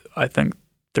I think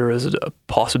there is a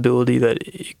possibility that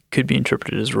it could be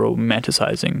interpreted as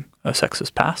romanticizing a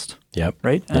sexist past. Yep.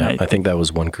 Right? And I think that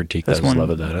was one critique that was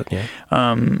leveled at it. Yeah.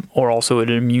 Or also it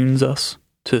immunes us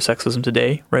to sexism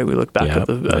today, right? We look back at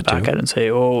it and say,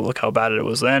 "Oh, look how bad it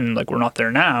was then. Like we're not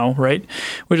there now," right?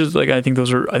 Which is like I think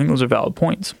those are valid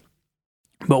points.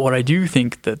 But what I do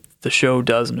think that the show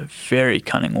does in a very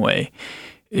cunning way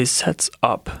is sets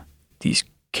up these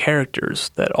characters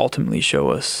that ultimately show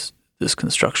us this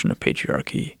construction of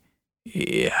patriarchy.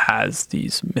 It has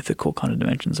these mythical kind of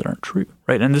dimensions that aren't true,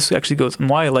 right? And this actually goes, and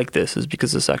why I like this is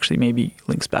because this actually maybe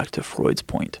links back to Freud's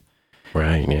point.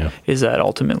 Right, yeah. Is that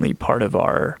ultimately part of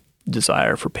our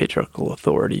desire for patriarchal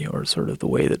authority, or sort of the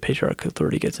way that patriarchal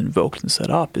authority gets invoked and set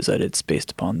up, is that it's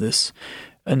based upon this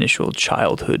initial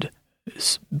childhood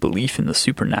belief in the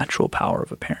supernatural power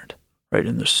of a parent, right?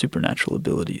 And their supernatural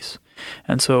abilities.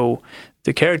 And so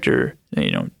the character,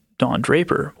 Don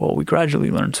Draper, well, we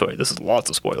gradually learn, sorry, this is lots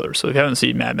of spoilers. So if you haven't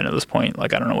seen Mad Men at this point,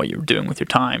 like, I don't know what you're doing with your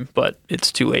time, but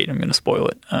it's too late. I'm going to spoil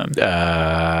it.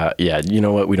 Yeah, you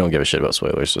know what? We don't give a shit about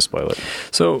spoilers, just spoil it.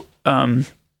 So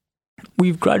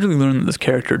we've gradually learned that this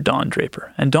character, Don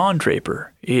Draper, and Don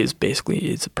Draper is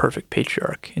a perfect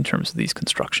patriarch in terms of these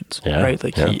constructions, right?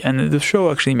 Like and the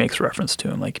show actually makes reference to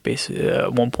him. Like basically,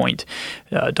 at one point,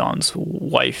 Don's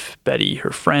wife, Betty, her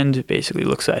friend, basically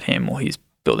looks at him while he's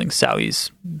building Sally's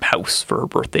house for her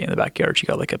birthday in the backyard. She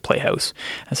got like a playhouse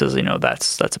and says,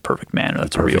 that's a perfect man, or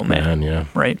that's a real man,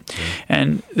 right? Yeah.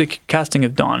 And the casting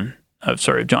of John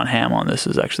Hamm on this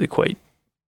is actually quite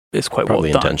probably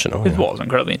well done. Intentional. It was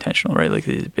incredibly intentional, right?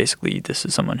 Like basically, this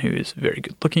is someone who is very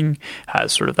good looking,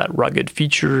 has sort of that rugged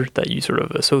feature that you sort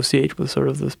of associate with sort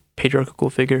of this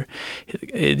patriarchal figure.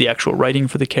 The actual writing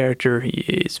for the character, he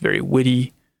is very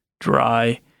witty,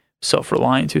 dry,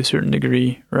 self-reliant to a certain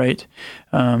degree, right?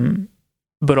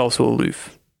 But also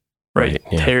aloof, right?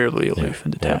 Yeah. Terribly aloof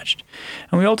and detached. Yeah.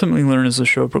 And we ultimately learn as the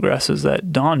show progresses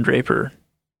that Don Draper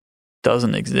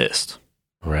doesn't exist.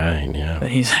 Right, yeah.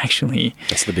 That he's actually...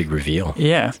 That's the big reveal.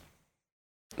 Yeah.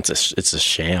 It's a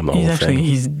sham, the whole thing.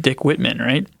 He's Dick Whitman,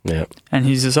 right? Yeah. And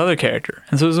he's this other character.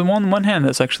 And so on one hand,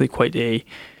 that's actually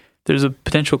there's a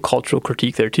potential cultural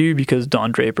critique there too, because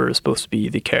Don Draper is supposed to be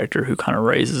the character who kind of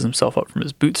raises himself up from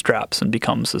his bootstraps and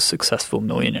becomes a successful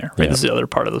millionaire. Right? Yeah. This is the other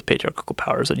part of the patriarchal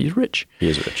powers, that he's rich. He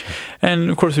is rich. Yeah.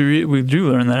 And of course, we do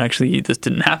learn that actually this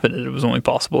didn't happen. It was only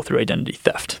possible through identity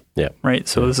theft. Yeah. Right.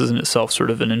 So this is in itself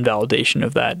sort of an invalidation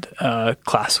of that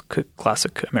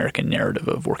classic American narrative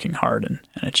of working hard and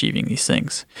achieving these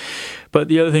things. But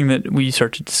the other thing that we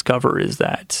start to discover is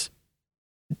that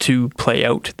to play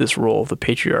out this role of the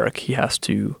patriarch, he has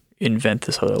to invent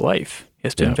this other life. He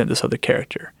has to invent this other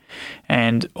character.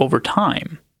 And over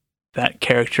time, that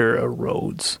character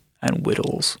erodes and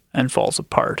whittles and falls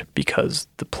apart because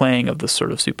the playing of this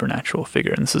sort of supernatural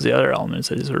figure, and this is the other element, is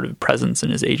that his sort of presence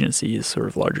and his agency is sort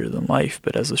of larger than life.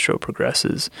 But as the show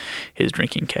progresses, his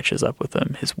drinking catches up with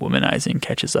him, his womanizing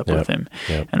catches up with him.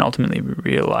 Yep. And ultimately we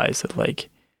realize that like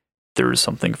there is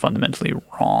something fundamentally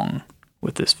wrong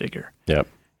with this figure. Yep.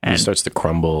 And he starts to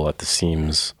crumble at the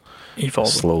seams. He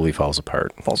slowly falls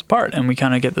apart. And we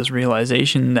kind of get this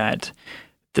realization that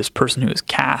this person who is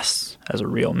cast as a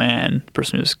real man, the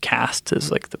person who is cast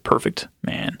as like the perfect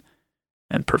man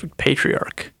and perfect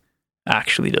patriarch,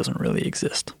 actually doesn't really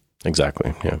exist.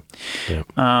 Exactly. Yeah.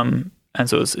 And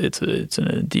so it's an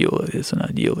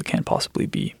ideal that can't possibly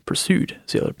be pursued.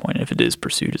 Is the other point. And if it is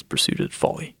pursued, it's pursued at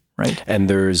folly. Right. And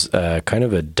there's kind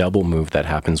of a double move that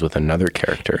happens with another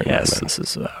character. Yes, this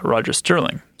is Roger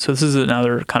Sterling. So this is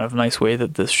another kind of nice way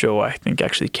that this show, I think,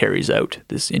 actually carries out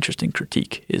this interesting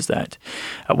critique, is that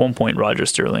at one point Roger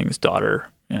Sterling's daughter,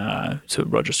 so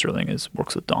Roger Sterling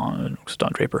works with Don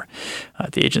Draper,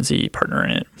 the agency partner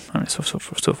in it, and so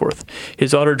forth.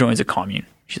 His daughter joins a commune.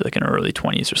 She's like in her early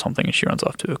 20s or something, and she runs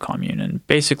off to a commune. And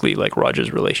basically, like,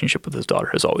 Roger's relationship with his daughter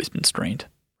has always been strained.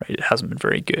 Right? It hasn't been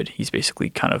very good. He's basically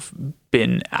kind of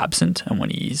been absent, and when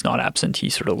he's not absent, he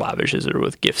sort of lavishes her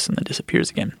with gifts and then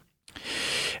disappears again.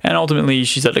 And ultimately,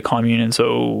 she's at a commune, and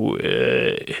so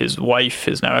his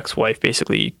now ex-wife,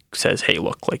 basically says, "Hey,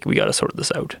 look, like, we got to sort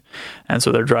this out." And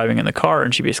so they're driving in the car,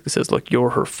 and she basically says, "Look, you're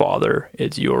her father.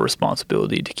 It's your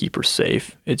responsibility to keep her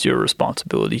safe. It's your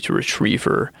responsibility to retrieve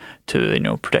her,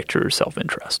 to protect her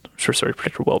self-interest.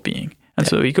 Protect her well-being." And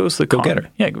so he goes to the commune. Go get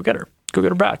her. Yeah, go get her. Go get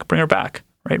her back. Bring her back.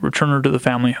 Right, return her to the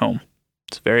family home.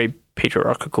 It's very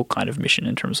patriarchal kind of mission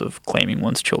in terms of claiming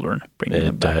one's children, bringing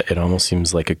them back. It almost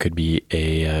seems like it could be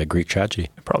a Greek tragedy.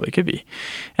 It probably could be,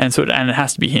 and it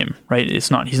has to be him, right? He's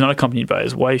not accompanied by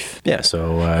his wife. Yeah,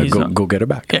 so go get her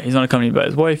back. Yeah, he's not accompanied by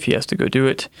his wife. He has to go do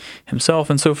it himself.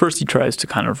 And so first he tries to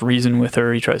kind of reason with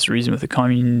her. He tries to reason with the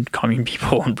commune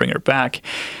people and bring her back.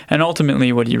 And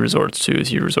ultimately what he resorts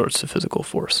to physical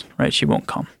force, right? She won't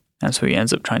come. And so he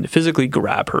ends up trying to physically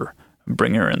grab her and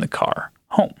bring her in the car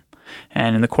home.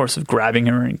 And in the course of grabbing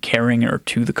her and carrying her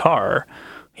to the car,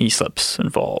 he slips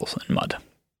and falls in mud.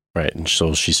 Right, and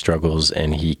so she struggles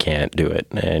and he can't do it.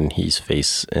 And he's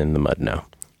face in the mud now.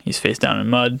 He's face down in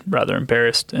mud, rather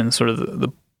embarrassed. And sort of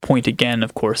the point again,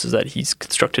 of course, is that he's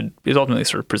ultimately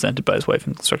sort of presented by his wife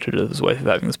and constructed as his wife of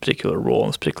having this particular role and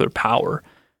this particular power.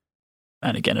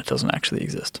 And again, it doesn't actually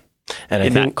exist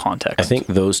in that context. I think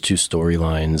those two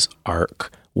storylines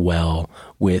arc well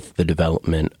with the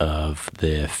development of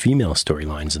the female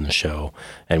storylines in the show.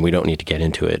 And we don't need to get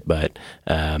into it, but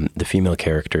the female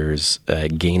characters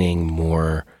gaining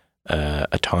more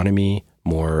autonomy,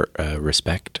 more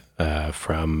respect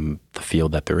from the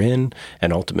field that they're in,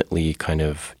 and ultimately kind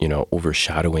of,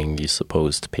 overshadowing these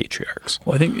supposed patriarchs.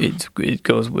 Well, I think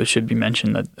it should be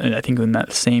mentioned that I think in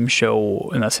that same show,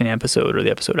 in that same episode or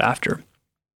the episode after,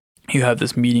 you have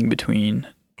this meeting between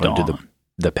Dawn,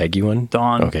 the Peggy one?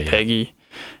 Dawn, Peggy,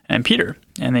 and Peter,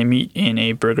 and they meet in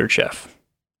a Burger Chef,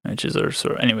 which is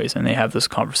anyways, and they have this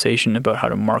conversation about how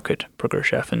to market Burger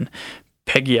Chef, and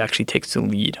Peggy actually takes the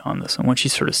lead on this. And what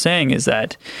she's sort of saying is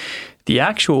that the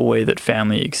actual way that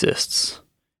family exists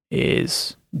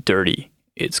is dirty,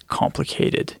 it's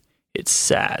complicated, it's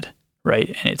sad,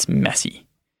 right? And it's messy.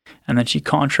 And then she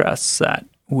contrasts that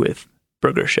with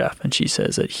Burger Chef, and she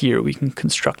says that here we can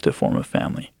construct a form of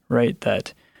family, right?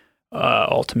 That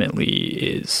ultimately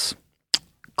is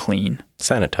clean,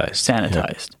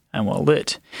 sanitized, and well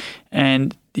lit.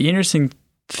 And the interesting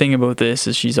thing about this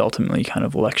is she's ultimately kind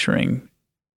of lecturing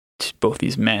to both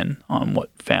these men on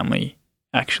what family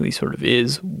actually sort of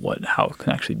is, how it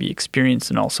can actually be experienced,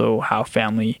 and also how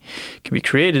family can be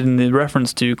created. And the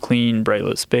reference to clean, bright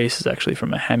lit space is actually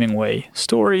from a Hemingway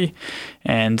story.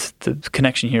 And the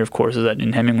connection here, of course, is that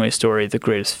in Hemingway's story, the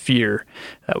greatest fear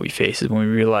that we face is when we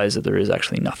realize that there is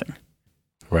actually nothing.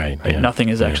 Right. Yeah. Nothing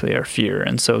is actually our fear.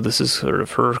 And so this is sort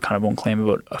of her kind of own claim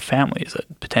about a family, is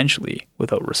that potentially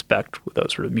without respect,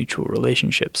 without sort of mutual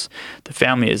relationships, the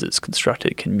family as it's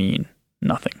constructed can mean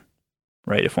nothing,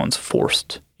 right? If one's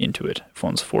forced into it, if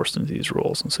one's forced into these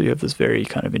roles. And so you have this very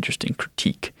kind of interesting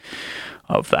critique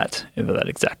of that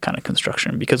exact kind of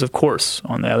construction. Because of course,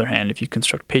 on the other hand, if you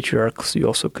construct patriarchs, you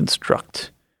also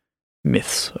construct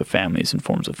myths of families and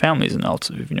forms of families. And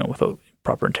also, without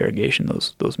proper interrogation,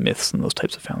 those myths and those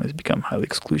types of families become highly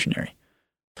exclusionary.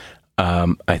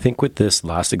 I think with this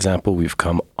last example, we've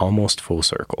come almost full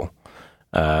circle.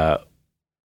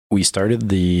 We started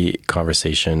the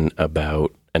conversation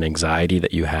about an anxiety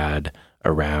that you had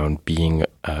around being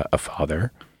a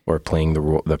father or playing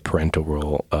the parental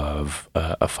role of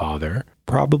a father.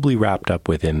 Probably wrapped up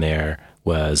within there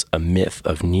was a myth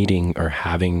of needing or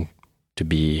having to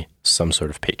be some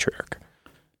sort of patriarch.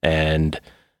 And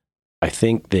I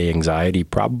think the anxiety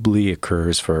probably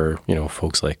occurs for,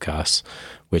 folks like us,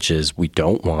 which is we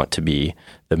don't want to be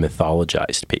the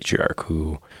mythologized patriarch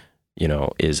who,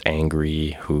 is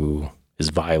angry, who is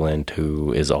violent,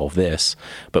 who is all this,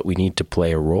 but we need to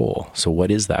play a role. So what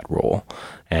is that role?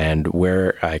 And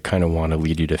where I kind of want to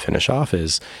lead you to finish off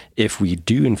is if we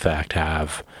do in fact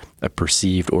have a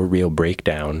perceived or real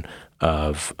breakdown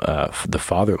of the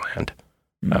fatherland,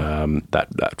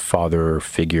 that father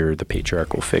figure, the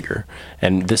patriarchal figure.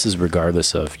 And this is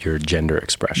regardless of your gender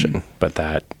expression, but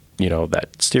that,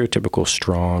 that stereotypical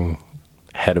strong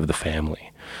head of the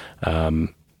family.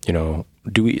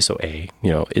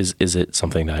 Is it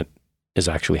something that is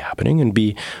actually happening? And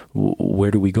B,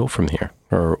 where do we go from here?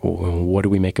 Or what do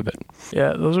we make of it?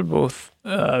 Yeah, those are both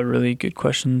really good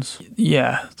questions.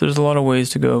 Yeah, there's a lot of ways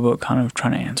to go about kind of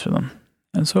trying to answer them.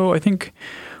 And so I think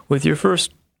with your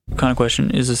first kind of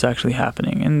question, is this actually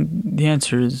happening? And the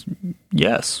answer is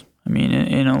yes. I mean,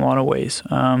 in a lot of ways.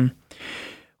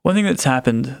 One thing that's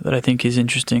happened that I think is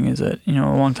interesting is that, a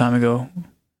long time ago,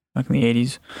 back in the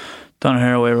 80s, Donna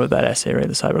Haraway wrote that essay, right?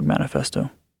 The Cyborg Manifesto.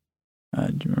 Do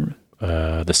you remember?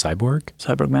 The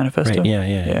Cyborg Manifesto? Right,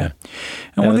 yeah.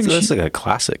 And one thing that's like a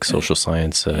classic social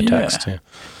science text. Yeah.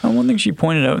 And one thing she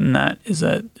pointed out in that is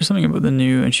that there's something about the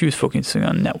new, and she was focusing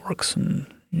on networks and,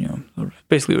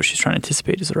 basically what she's trying to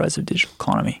anticipate is the rise of digital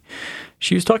economy.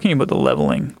 She was talking about the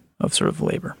leveling of sort of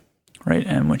labor, right?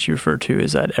 And what she referred to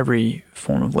is that every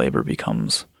form of labor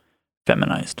becomes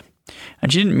feminized.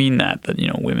 And she didn't mean that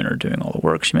women are doing all the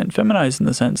work. She meant feminized in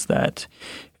the sense that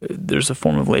there's a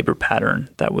form of labor pattern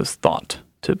that was thought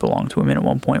to belong to women at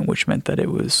one point, which meant that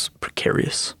it was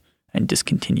precarious and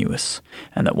discontinuous,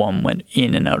 and that one went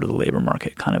in and out of the labor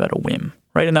market kind of at a whim,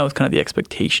 right? And that was kind of the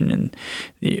expectation in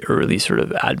the early sort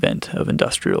of advent of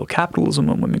industrial capitalism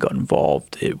when women got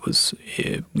involved. It was,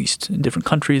 at least in different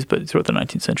countries, but throughout the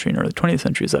 19th century and early 20th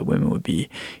century, is that women would be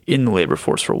in the labor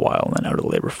force for a while and then out of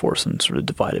the labor force and sort of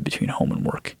divided between home and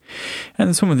work.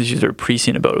 And some of the issues that are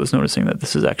prescient about it was noticing that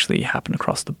this has actually happened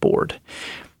across the board.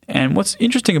 And what's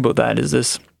interesting about that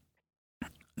is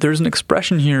there's an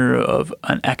expression here of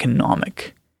an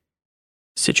economic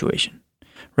situation,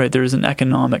 right? There's an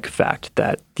economic fact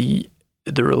that the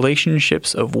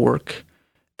relationships of work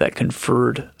that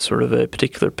conferred sort of a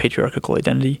particular patriarchal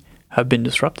identity have been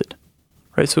disrupted,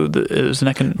 right? So there's an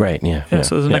So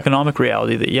there's an economic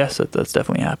reality that yes, that's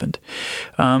definitely happened,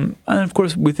 and of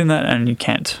course within that, and you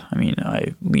can't. I mean,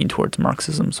 I lean towards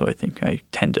Marxism, so I think I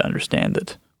tend to understand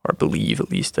that, or believe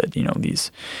at least that,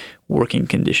 these working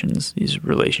conditions, these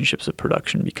relationships of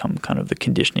production become kind of the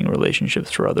conditioning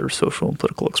relationships for other social and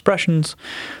political expressions.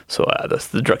 So that's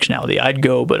the directionality I'd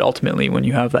go. But ultimately, when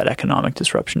you have that economic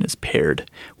disruption, it's paired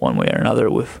one way or another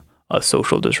with a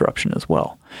social disruption as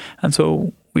well. And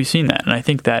so we've seen that. And I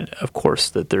think that, of course,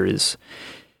 that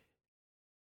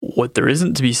what there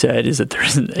isn't to be said is that there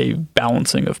isn't a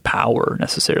balancing of power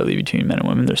necessarily between men and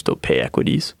women. There's still pay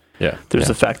equities. Yeah. There's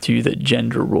the fact too that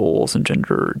gender roles and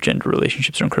gender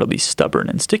relationships are incredibly stubborn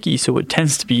and sticky. So what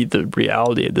tends to be the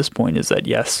reality at this point is that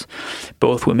yes,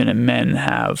 both women and men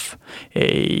have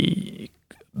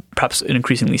perhaps an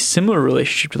increasingly similar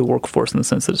relationship to the workforce in the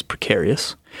sense that it's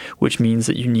precarious, which means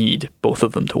that you need both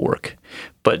of them to work.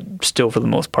 But still, for the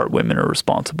most part, women are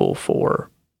responsible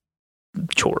for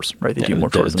chores, right? They do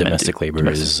more chores than men do. Domestic labor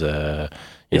is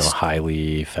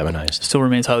highly feminized. Still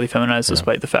remains highly feminized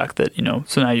despite the fact that,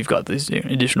 so now you've got these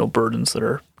additional burdens that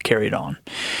are carried on.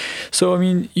 So, I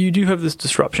mean, you do have this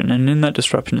disruption, and in that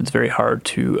disruption, it's very hard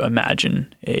to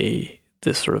imagine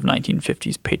this sort of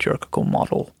 1950s patriarchal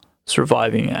model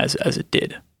surviving as it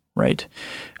did, right?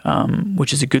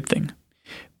 Which is a good thing.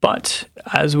 But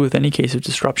as with any case of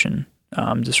disruption,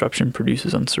 disruption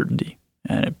produces uncertainty.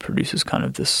 And it produces kind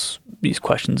of these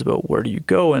questions about where do you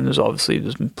go? And there's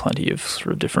been plenty of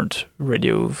sort of different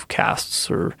radio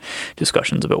casts or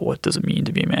discussions about what does it mean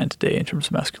to be a man today in terms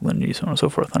of masculinity, so on and so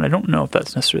forth. And I don't know if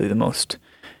that's necessarily the most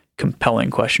compelling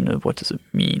question of what does it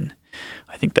mean.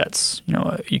 I think that's,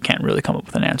 you can't really come up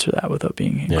with an answer to that without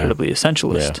being incredibly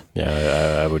essentialist.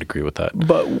 Yeah, I would agree with that.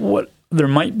 But what there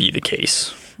might be the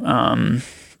case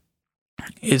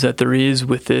is that there is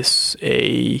with this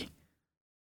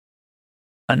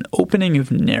an opening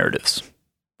of narratives,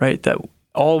 right? That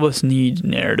all of us need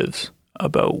narratives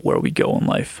about where we go in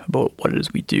life, about what it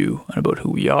is we do, and about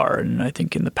who we are. And I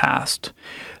think in the past,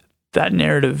 that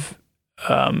narrative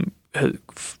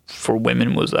for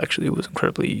women was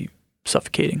incredibly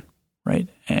suffocating, right?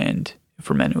 And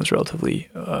for men, it was relatively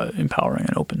empowering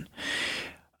and open.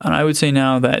 And I would say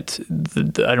now that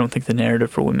I don't think the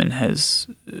narrative for women has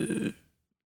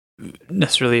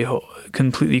necessarily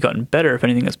completely gotten better. If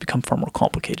anything, it's become far more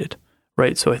complicated,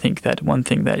 right? So I think that one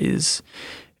thing that is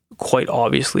quite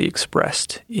obviously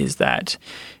expressed is that,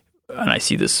 and I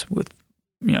see this with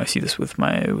my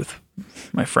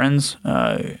friends,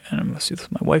 and I see this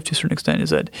with my wife to a certain extent, is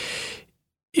that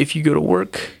if you go to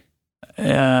work,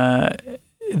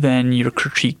 then you're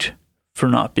critiqued for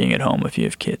not being at home if you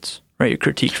have kids. Right, you're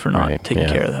critiqued for not taking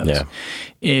care of the house. Yeah.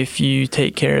 If you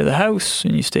take care of the house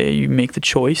and you make the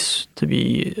choice to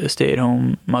be a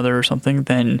stay-at-home mother or something,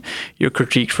 then you're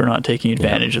critiqued for not taking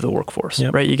advantage of the workforce.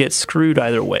 Right, you get screwed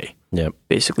either way. Yep.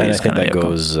 Basically, and I think that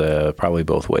goes probably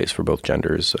both ways for both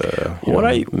genders.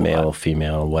 Male,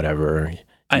 female, whatever.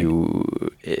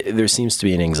 There seems to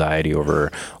be an anxiety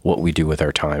over what we do with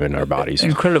our time and our bodies.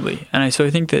 Incredibly, and so I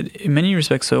think that in many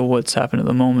respects, so what's happened at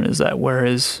the moment is that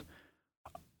whereas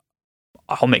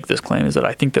I'll make this claim is that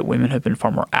I think that women have been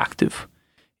far more active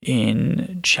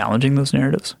in challenging those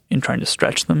narratives, in trying to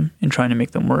stretch them, in trying to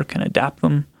make them work and adapt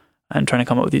them, and trying to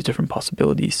come up with these different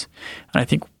possibilities. And I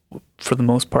think for the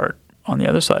most part, on the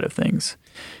other side of things,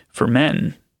 for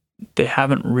men, they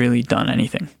haven't really done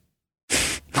anything.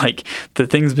 Like, the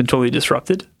thing's been totally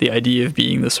disrupted. The idea of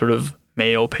being this sort of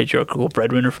male patriarchal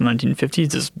breadwinner from the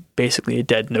 1950s is basically a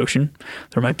dead notion.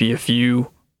 There might be a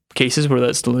few cases where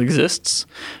that still exists,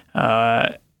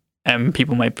 and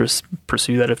people might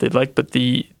pursue that if they'd like, but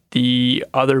the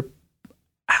other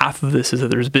half of this is that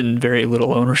there's been very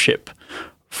little ownership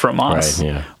from us Right,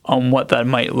 yeah. on what that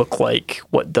might look like,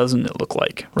 what doesn't it look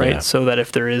like, right? Yeah. So that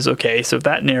if there is, okay, so if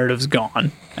that narrative's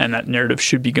gone and that narrative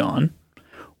should be gone,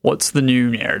 what's the new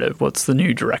narrative? What's the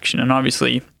new direction? And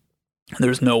obviously,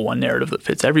 there's no one narrative that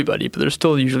fits everybody, but there's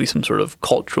still usually some sort of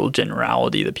cultural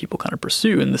generality that people kind of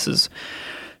pursue. And this is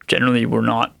generally, we're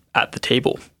not at the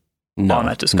table on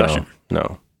that discussion.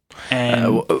 No.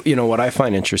 And What I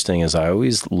find interesting is I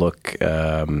always look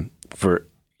for,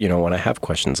 when I have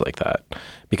questions like that,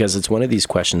 because it's one of these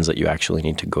questions that you actually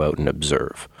need to go out and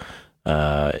observe.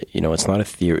 It's not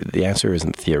the answer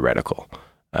isn't theoretical.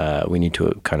 We need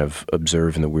to kind of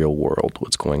observe in the real world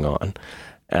what's going on.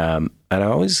 And I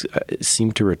always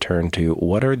seem to return to,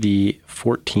 what are the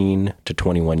 14 to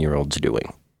 21-year-olds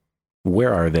doing?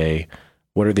 Where are they?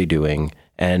 What are they doing?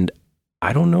 And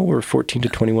I don't know where 14 to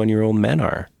 21-year-old men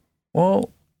are.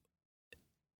 well,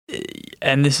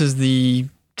 and this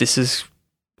is,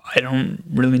 I don't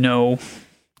really know.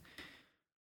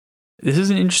 This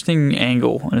is an interesting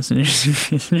angle, and it's an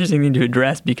interesting thing to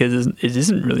address, because it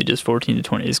isn't really just 14 to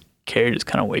 20. It's carried its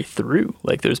kind of way through.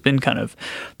 Like there's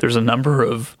a number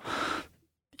of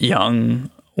young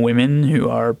women who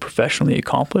are professionally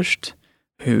accomplished,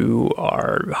 who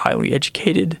are highly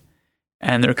educated,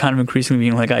 and they're kind of increasingly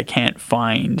being like, I can't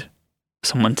find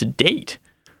someone to date.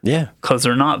 Yeah. Because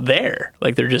they're not there.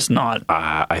 Like they're just not.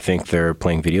 I think they're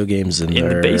playing video games in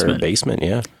their the basement.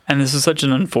 Yeah. And this is such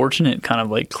an unfortunate kind of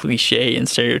like cliche and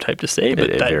stereotype to say, but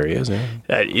It very is, yeah.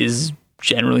 that is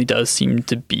generally does seem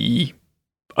to be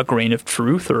a grain of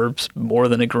truth, or more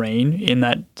than a grain, in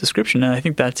that description. And I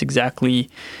think that's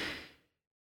exactly,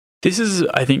 this is,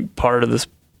 I think, part of this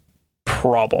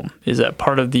problem, is that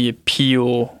part of the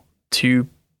appeal to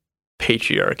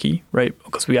patriarchy, right?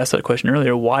 Because we asked that question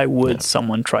earlier, why would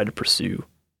someone try to pursue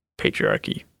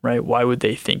patriarchy, right? Why would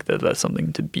they think that that's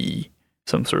something to be,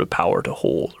 some sort of power to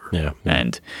hold? Yeah.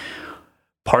 And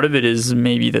part of it is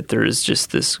maybe that there is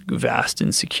just this vast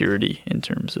insecurity in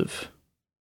terms of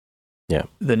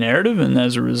the narrative, and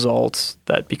as a result,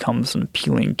 that becomes an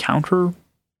appealing counter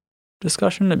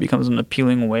discussion. It becomes an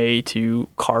appealing way to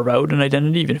carve out an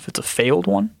identity, even if it's a failed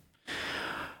one.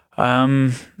 I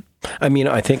mean,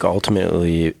 I think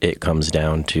ultimately it comes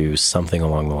down to something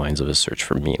along the lines of a search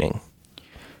for meaning.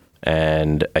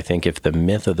 And I think if the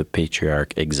myth of the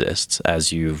patriarch exists,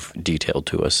 as you've detailed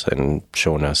to us and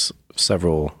shown us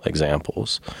several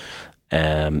examples,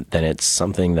 then it's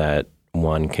something that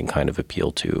one can kind of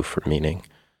appeal to for meaning.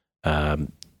 The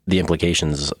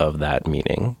implications of that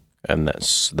meaning and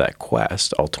that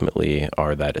quest ultimately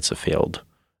are that it's a failed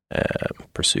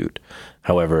pursuit.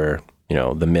 However,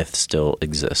 the myth still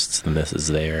exists. The myth is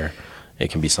there.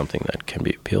 It can be something that can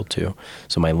be appealed to.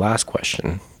 So my last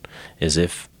question is,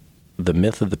 if the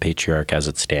myth of the patriarch as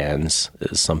it stands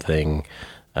is something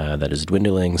that is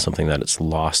dwindling, something that it's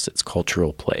lost its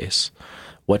cultural place,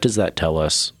 what does that tell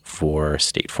us for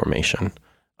state formation?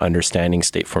 Understanding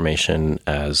state formation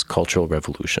as cultural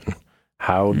revolution.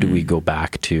 How do we go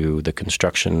back to the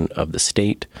construction of the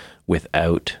state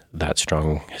without that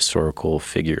strong historical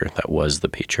figure that was the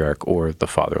patriarch or the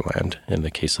fatherland in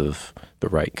the case of the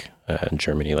Reich in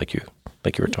Germany, like you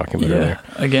were talking about earlier?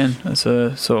 Again,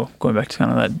 so going back to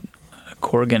kind of that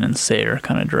Corrigan and Sayre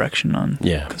kind of direction on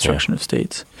construction of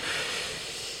states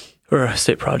or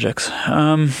state projects.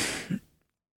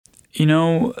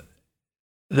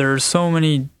 There are so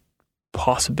many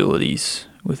possibilities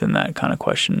within that kind of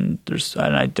question.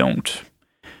 I think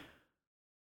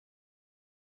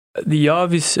the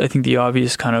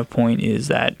obvious kind of point is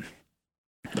that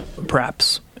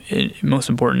perhaps most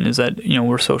important is that,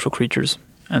 we're social creatures.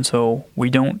 And so we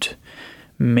don't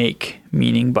make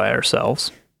meaning by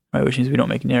ourselves, right? Which means we don't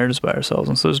make narratives by ourselves.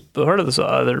 And so there's part of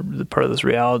this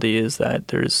reality is that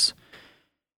there's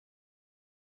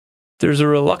a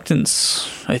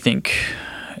reluctance, I think,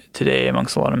 today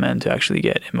amongst a lot of men to actually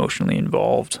get emotionally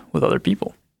involved with other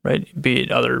people, right? Be it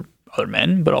other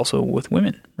men, but also with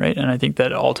women, right? And I think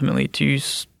that ultimately,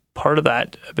 part of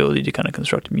that ability to kind of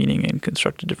construct meaning and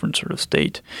construct a different sort of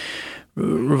state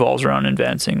revolves around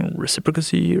advancing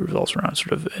reciprocity. It revolves around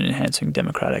sort of enhancing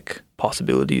democratic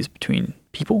possibilities between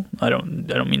people. I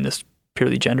don't mean this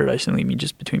purely gendered. I simply mean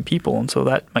just between people. And so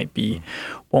that might be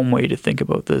one way to think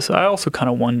about this. I also kind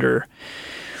of wonder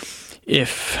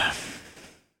if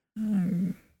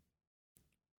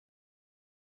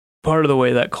part of the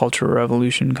way that cultural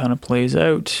revolution kind of plays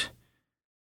out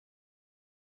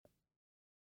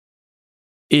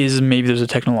is maybe there's a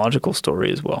technological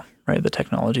story as well, right? The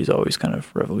technology's always kind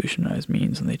of revolutionized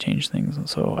means and they change things. And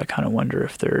so I kind of wonder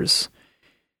if there's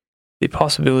the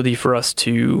possibility for us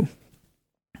to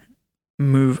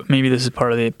move. Maybe this is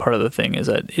part of the thing is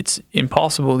that it's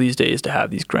impossible these days to have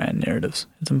these grand narratives.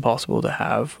 It's impossible to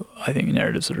have, I think,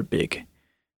 narratives that are big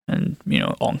and,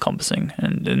 all-encompassing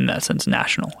and in that sense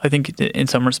national. I think in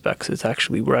some respects it's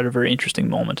actually, we're at a very interesting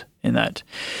moment in that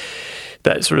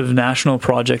sort of national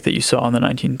project that you saw in the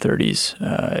 1930s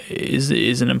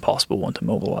is an impossible one to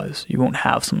mobilize. You won't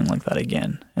have something like that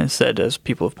again. Instead, as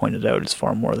people have pointed out, it's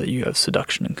far more that you have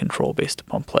seduction and control based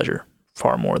upon pleasure,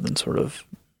 far more than sort of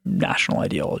national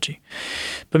ideology.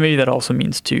 But maybe that also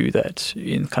means too that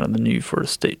in kind of the new for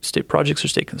state projects or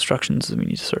state constructions, we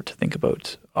need to start to think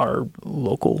about our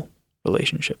local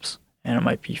relationships. And it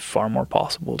might be far more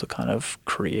possible to kind of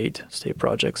create state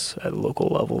projects at local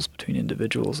levels between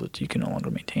individuals that you can no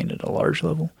longer maintain at a large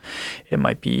level. It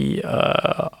might be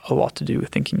a lot to do with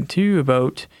thinking too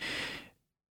about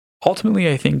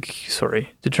ultimately, I think,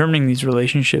 determining these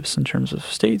relationships in terms of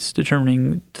states,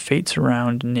 determining the fates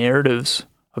around narratives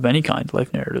of any kind,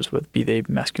 life narratives, whether be they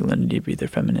masculinity, be they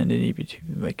femininity, be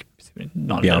like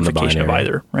non-identification of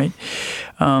either, right?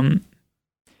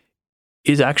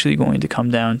 Is actually going to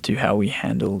come down to how we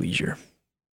handle leisure.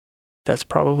 That's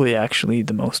probably actually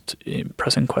the most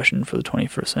pressing question for the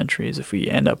 21st century is if we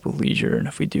end up with leisure and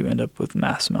if we do end up with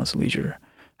mass amounts of leisure,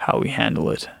 how we handle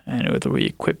it and whether we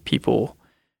equip people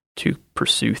to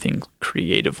pursue things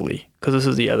creatively. Because this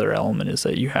is the other element is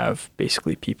that you have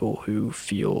basically people who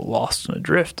feel lost and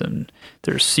adrift and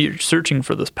they're searching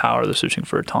for this power, they're searching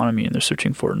for autonomy and they're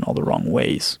searching for it in all the wrong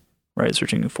ways. Right,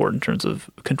 searching for it in terms of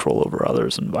control over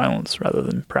others and violence rather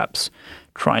than perhaps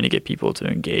trying to get people to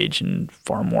engage in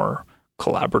far more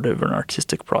collaborative and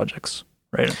artistic projects,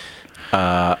 right?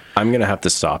 I'm going to have to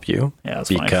stop you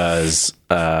because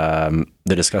the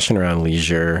discussion around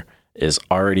leisure is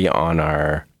already on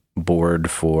our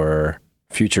board for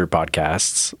future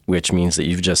podcasts, which means that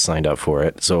you've just signed up for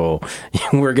it. So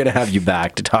we're going to have you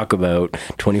back to talk about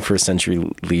 21st century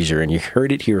leisure. And you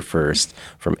heard it here first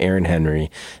from Aaron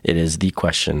Henry. It is the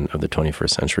question of the 21st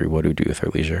century. What do we do with our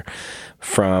leisure?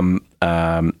 From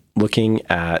looking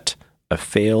at a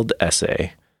failed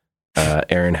essay,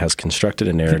 Aaron has constructed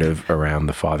a narrative around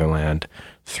the fatherland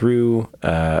through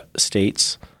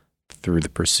states, through the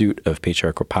pursuit of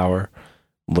patriarchal power,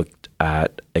 looked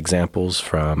at examples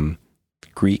from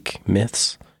Greek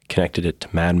myths, connected it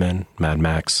to Mad Men, Mad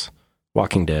Max,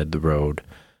 Walking Dead, The Road,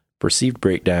 perceived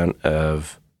breakdown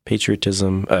of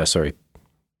patriotism,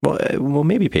 well,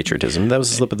 maybe patriotism. That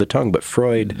was a slip of the tongue, but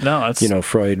Freud,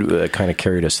 Freud kind of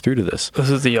carried us through to this. This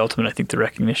is the ultimate, I think, the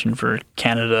recognition for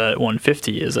Canada at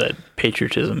 150 is that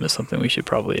patriotism is something we should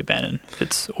probably abandon.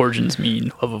 Its origins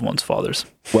mean love of one's fathers.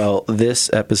 Well,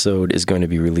 this episode is going to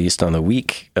be released on the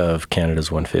week of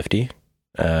Canada's 150,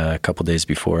 a couple days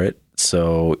before it.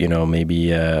 So, maybe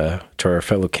to our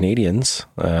fellow Canadians,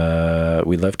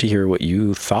 we'd love to hear what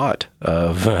you thought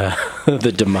of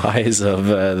the demise of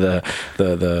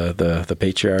the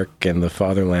patriarch and the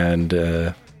fatherland.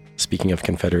 Speaking of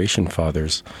Confederation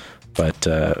fathers, but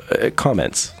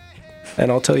comments,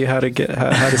 and I'll tell you how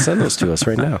to send those to us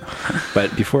right now.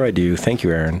 But before I do, thank you,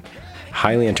 Aaron.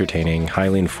 Highly entertaining,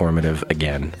 highly informative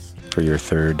again for your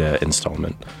third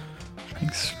installment.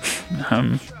 Thanks.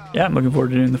 Yeah, I'm looking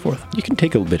forward to doing the fourth. You can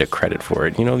take a bit of credit for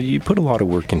it. You put a lot of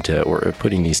work into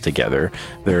putting these together.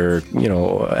 They're,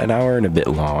 an hour and a bit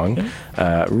long.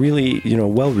 Really,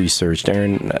 well researched.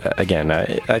 Aaron, again,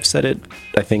 I've said it,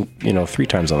 I think, 3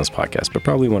 times on this podcast, but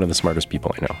probably one of the smartest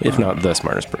people I know, if not the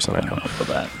smartest person I know. I don't feel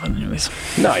bad, but anyways.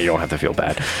 No, you don't have to feel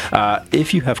bad.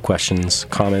 If you have questions,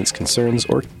 comments, concerns,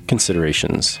 or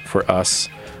considerations for us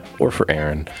or for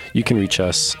Aaron, you can reach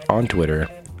us on Twitter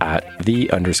at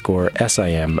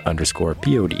 _SIM_POD.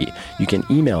 You can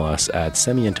email us at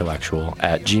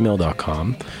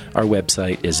semiintellectual@gmail.com. Our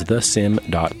website is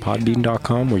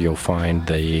thesim.podbean.com, where you'll find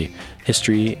the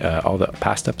history, all the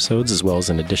past episodes, as well as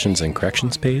an additions and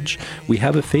corrections page. We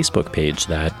have a Facebook page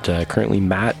that currently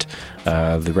Matt,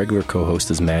 the regular co-host,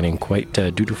 is manning quite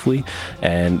dutifully,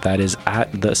 and that is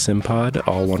at the SimPod,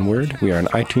 all one word. We are on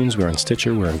iTunes, we're on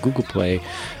Stitcher, we're on Google Play.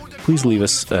 Please leave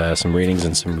us some ratings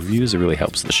and some reviews. It really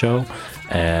helps the show.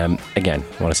 Again,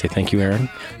 I want to say thank you, Aaron.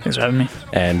 Thanks for having me.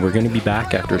 And we're going to be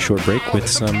back after a short break with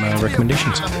some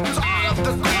recommendations. All of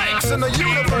the quakes in the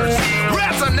universe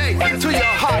resonate to your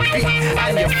heartbeat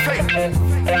and your faith.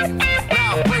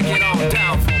 Now break it on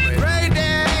down for me. Great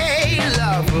day,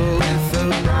 love with the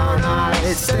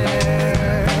brown-eyed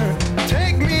stare.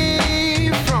 Take me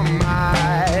from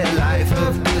my life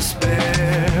of despair.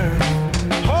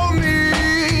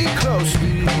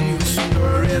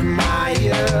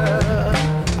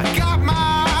 I got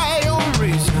my own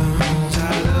reasons.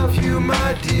 I love you,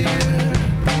 my dear.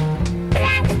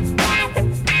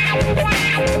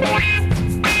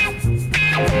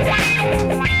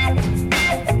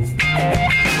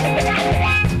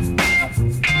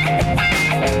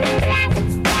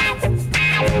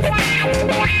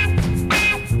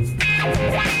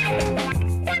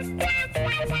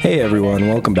 Hey everyone,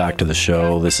 welcome back to the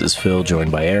show. This is Phil, joined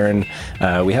by Aaron.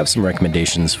 We have some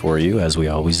recommendations for you, as we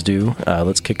always do.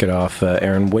 Let's kick it off.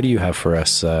 Aaron, what do you have for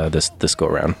us this go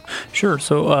around? Sure.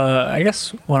 So I guess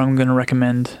what I'm going to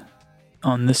recommend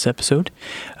on this episode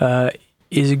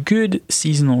is a good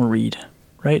seasonal read,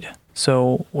 right?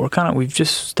 So we've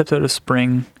just stepped out of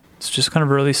spring. It's just kind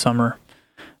of early summer.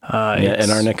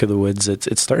 In our neck of the woods,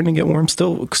 it's starting to get warm.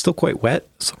 Still quite wet.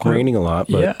 Raining a lot,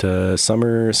 but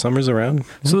summer's around.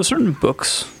 So there's certain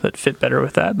books that fit better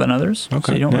with that than others. Okay.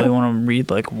 So you don't really want to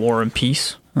read like War and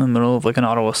Peace in the middle of like an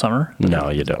Ottawa summer. No,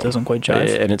 you don't. It doesn't quite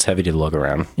jive. And it's heavy to lug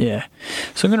around. Yeah.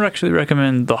 So I'm going to actually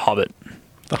recommend The Hobbit.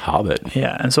 The Hobbit.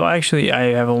 Yeah, and so I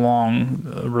have a long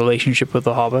relationship with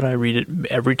The Hobbit. I read it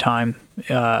every time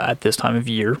at this time of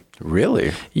year.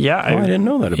 Really? Yeah. I didn't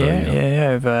know that about you.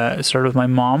 Yeah. I've started with my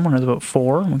mom when I was about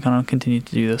 4, and we kind of continued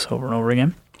to do this over and over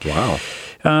again. Wow.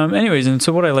 Anyways, and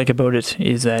so what I like about it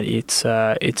is that it's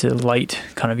a light,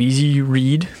 kind of easy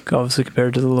read, obviously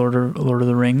compared to the Lord of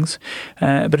the Rings,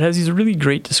 but it has these really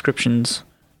great descriptions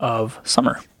of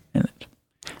summer in it.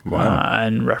 Wow.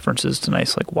 And references to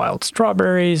nice like wild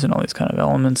strawberries and all these kind of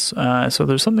elements. So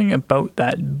there's something about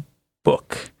that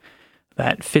book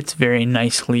that fits very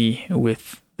nicely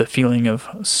with the feeling of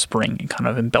spring and kind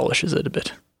of embellishes it a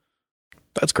bit.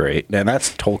 That's great. And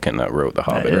that's Tolkien that wrote The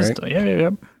Hobbit, right?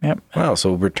 Yeah. Wow.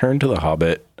 So Return to the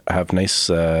Hobbit have nice,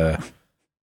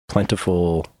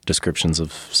 plentiful descriptions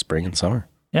of spring and summer.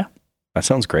 Yeah. That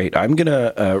sounds great. I'm going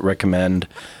to recommend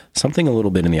something a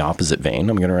little bit in the opposite vein.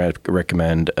 I'm going to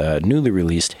recommend a newly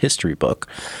released history book,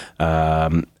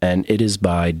 and it is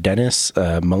by Dennis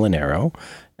Molinaro,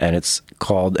 and it's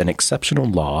called An Exceptional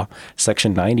Law,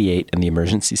 Section 98 in the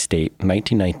Emergency State,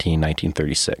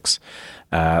 1919-1936.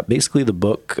 Basically, the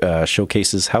book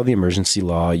showcases how the emergency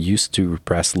law used to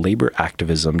repress labor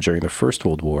activism during the First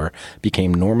World War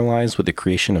became normalized with the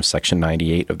creation of Section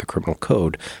 98 of the Criminal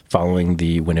Code following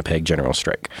the Winnipeg General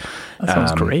Strike. That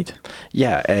sounds great.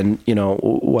 Yeah, and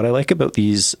what I like about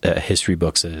these history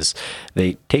books is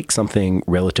they take something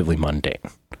relatively mundane.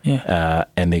 Yeah.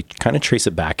 And they kind of trace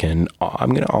it back in,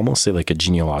 I'm going to almost say like a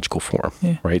genealogical form,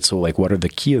 right? So like what are the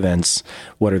key events?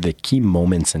 What are the key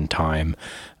moments in time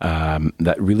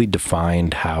that really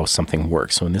defined how something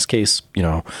works? So in this case,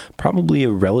 probably a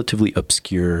relatively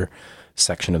obscure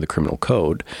section of the criminal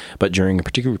code, but during a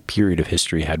particular period of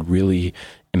history had really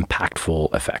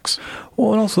impactful effects.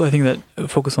 Well, and also I think that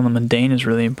focus on the mundane is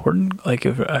really important. Like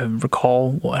if I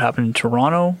recall what happened in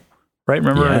Toronto, right?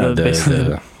 Remember the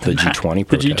G20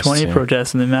 protests. The G20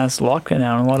 protests and the mass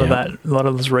lockdown. A lot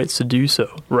of those rights to do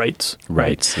so, rights,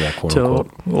 quote to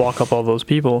unquote, lock up all those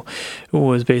people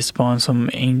was based upon some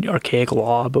archaic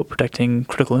law about protecting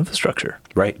critical infrastructure.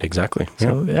 Right, exactly.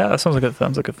 So that sounds like a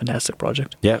fantastic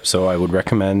project. Yeah, so I would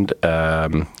recommend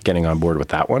getting on board with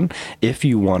that one. If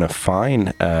you want to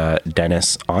find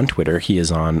Dennis on Twitter, he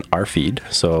is on our feed.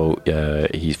 So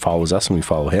he follows us and we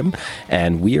follow him.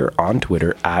 And we are on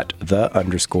Twitter at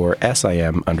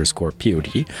 @the_SIM_POD.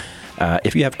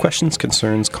 If you have questions,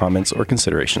 concerns, comments, or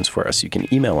considerations for us, you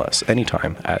can email us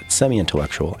anytime at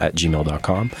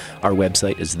semiintellectual@gmail.com. Our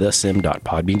website is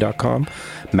thesim.podbean.com.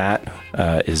 Matt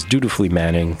is dutifully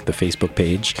manning the Facebook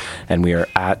page, and we are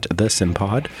at The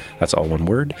Simpod. That's all one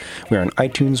word. We're on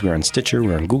iTunes, we're on Stitcher,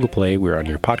 we're on Google Play, we're on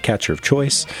your podcatcher of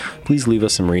choice. Please leave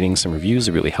us some ratings, some reviews.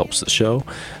 It really helps the show.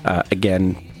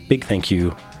 Again, big thank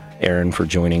you, Aaron, for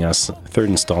joining us, third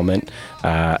installment,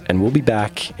 and we'll be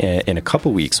back in a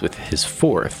couple weeks with his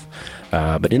fourth.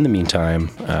 But in the meantime,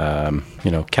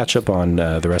 catch up on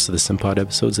the rest of the Simpod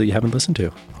episodes that you haven't listened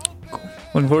to. Cool.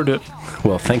 Looking forward to it.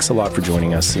 Well, thanks a lot for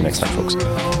joining us. See you next time, folks.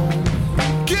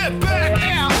 Get back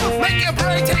now, make your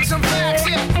brain take some facts.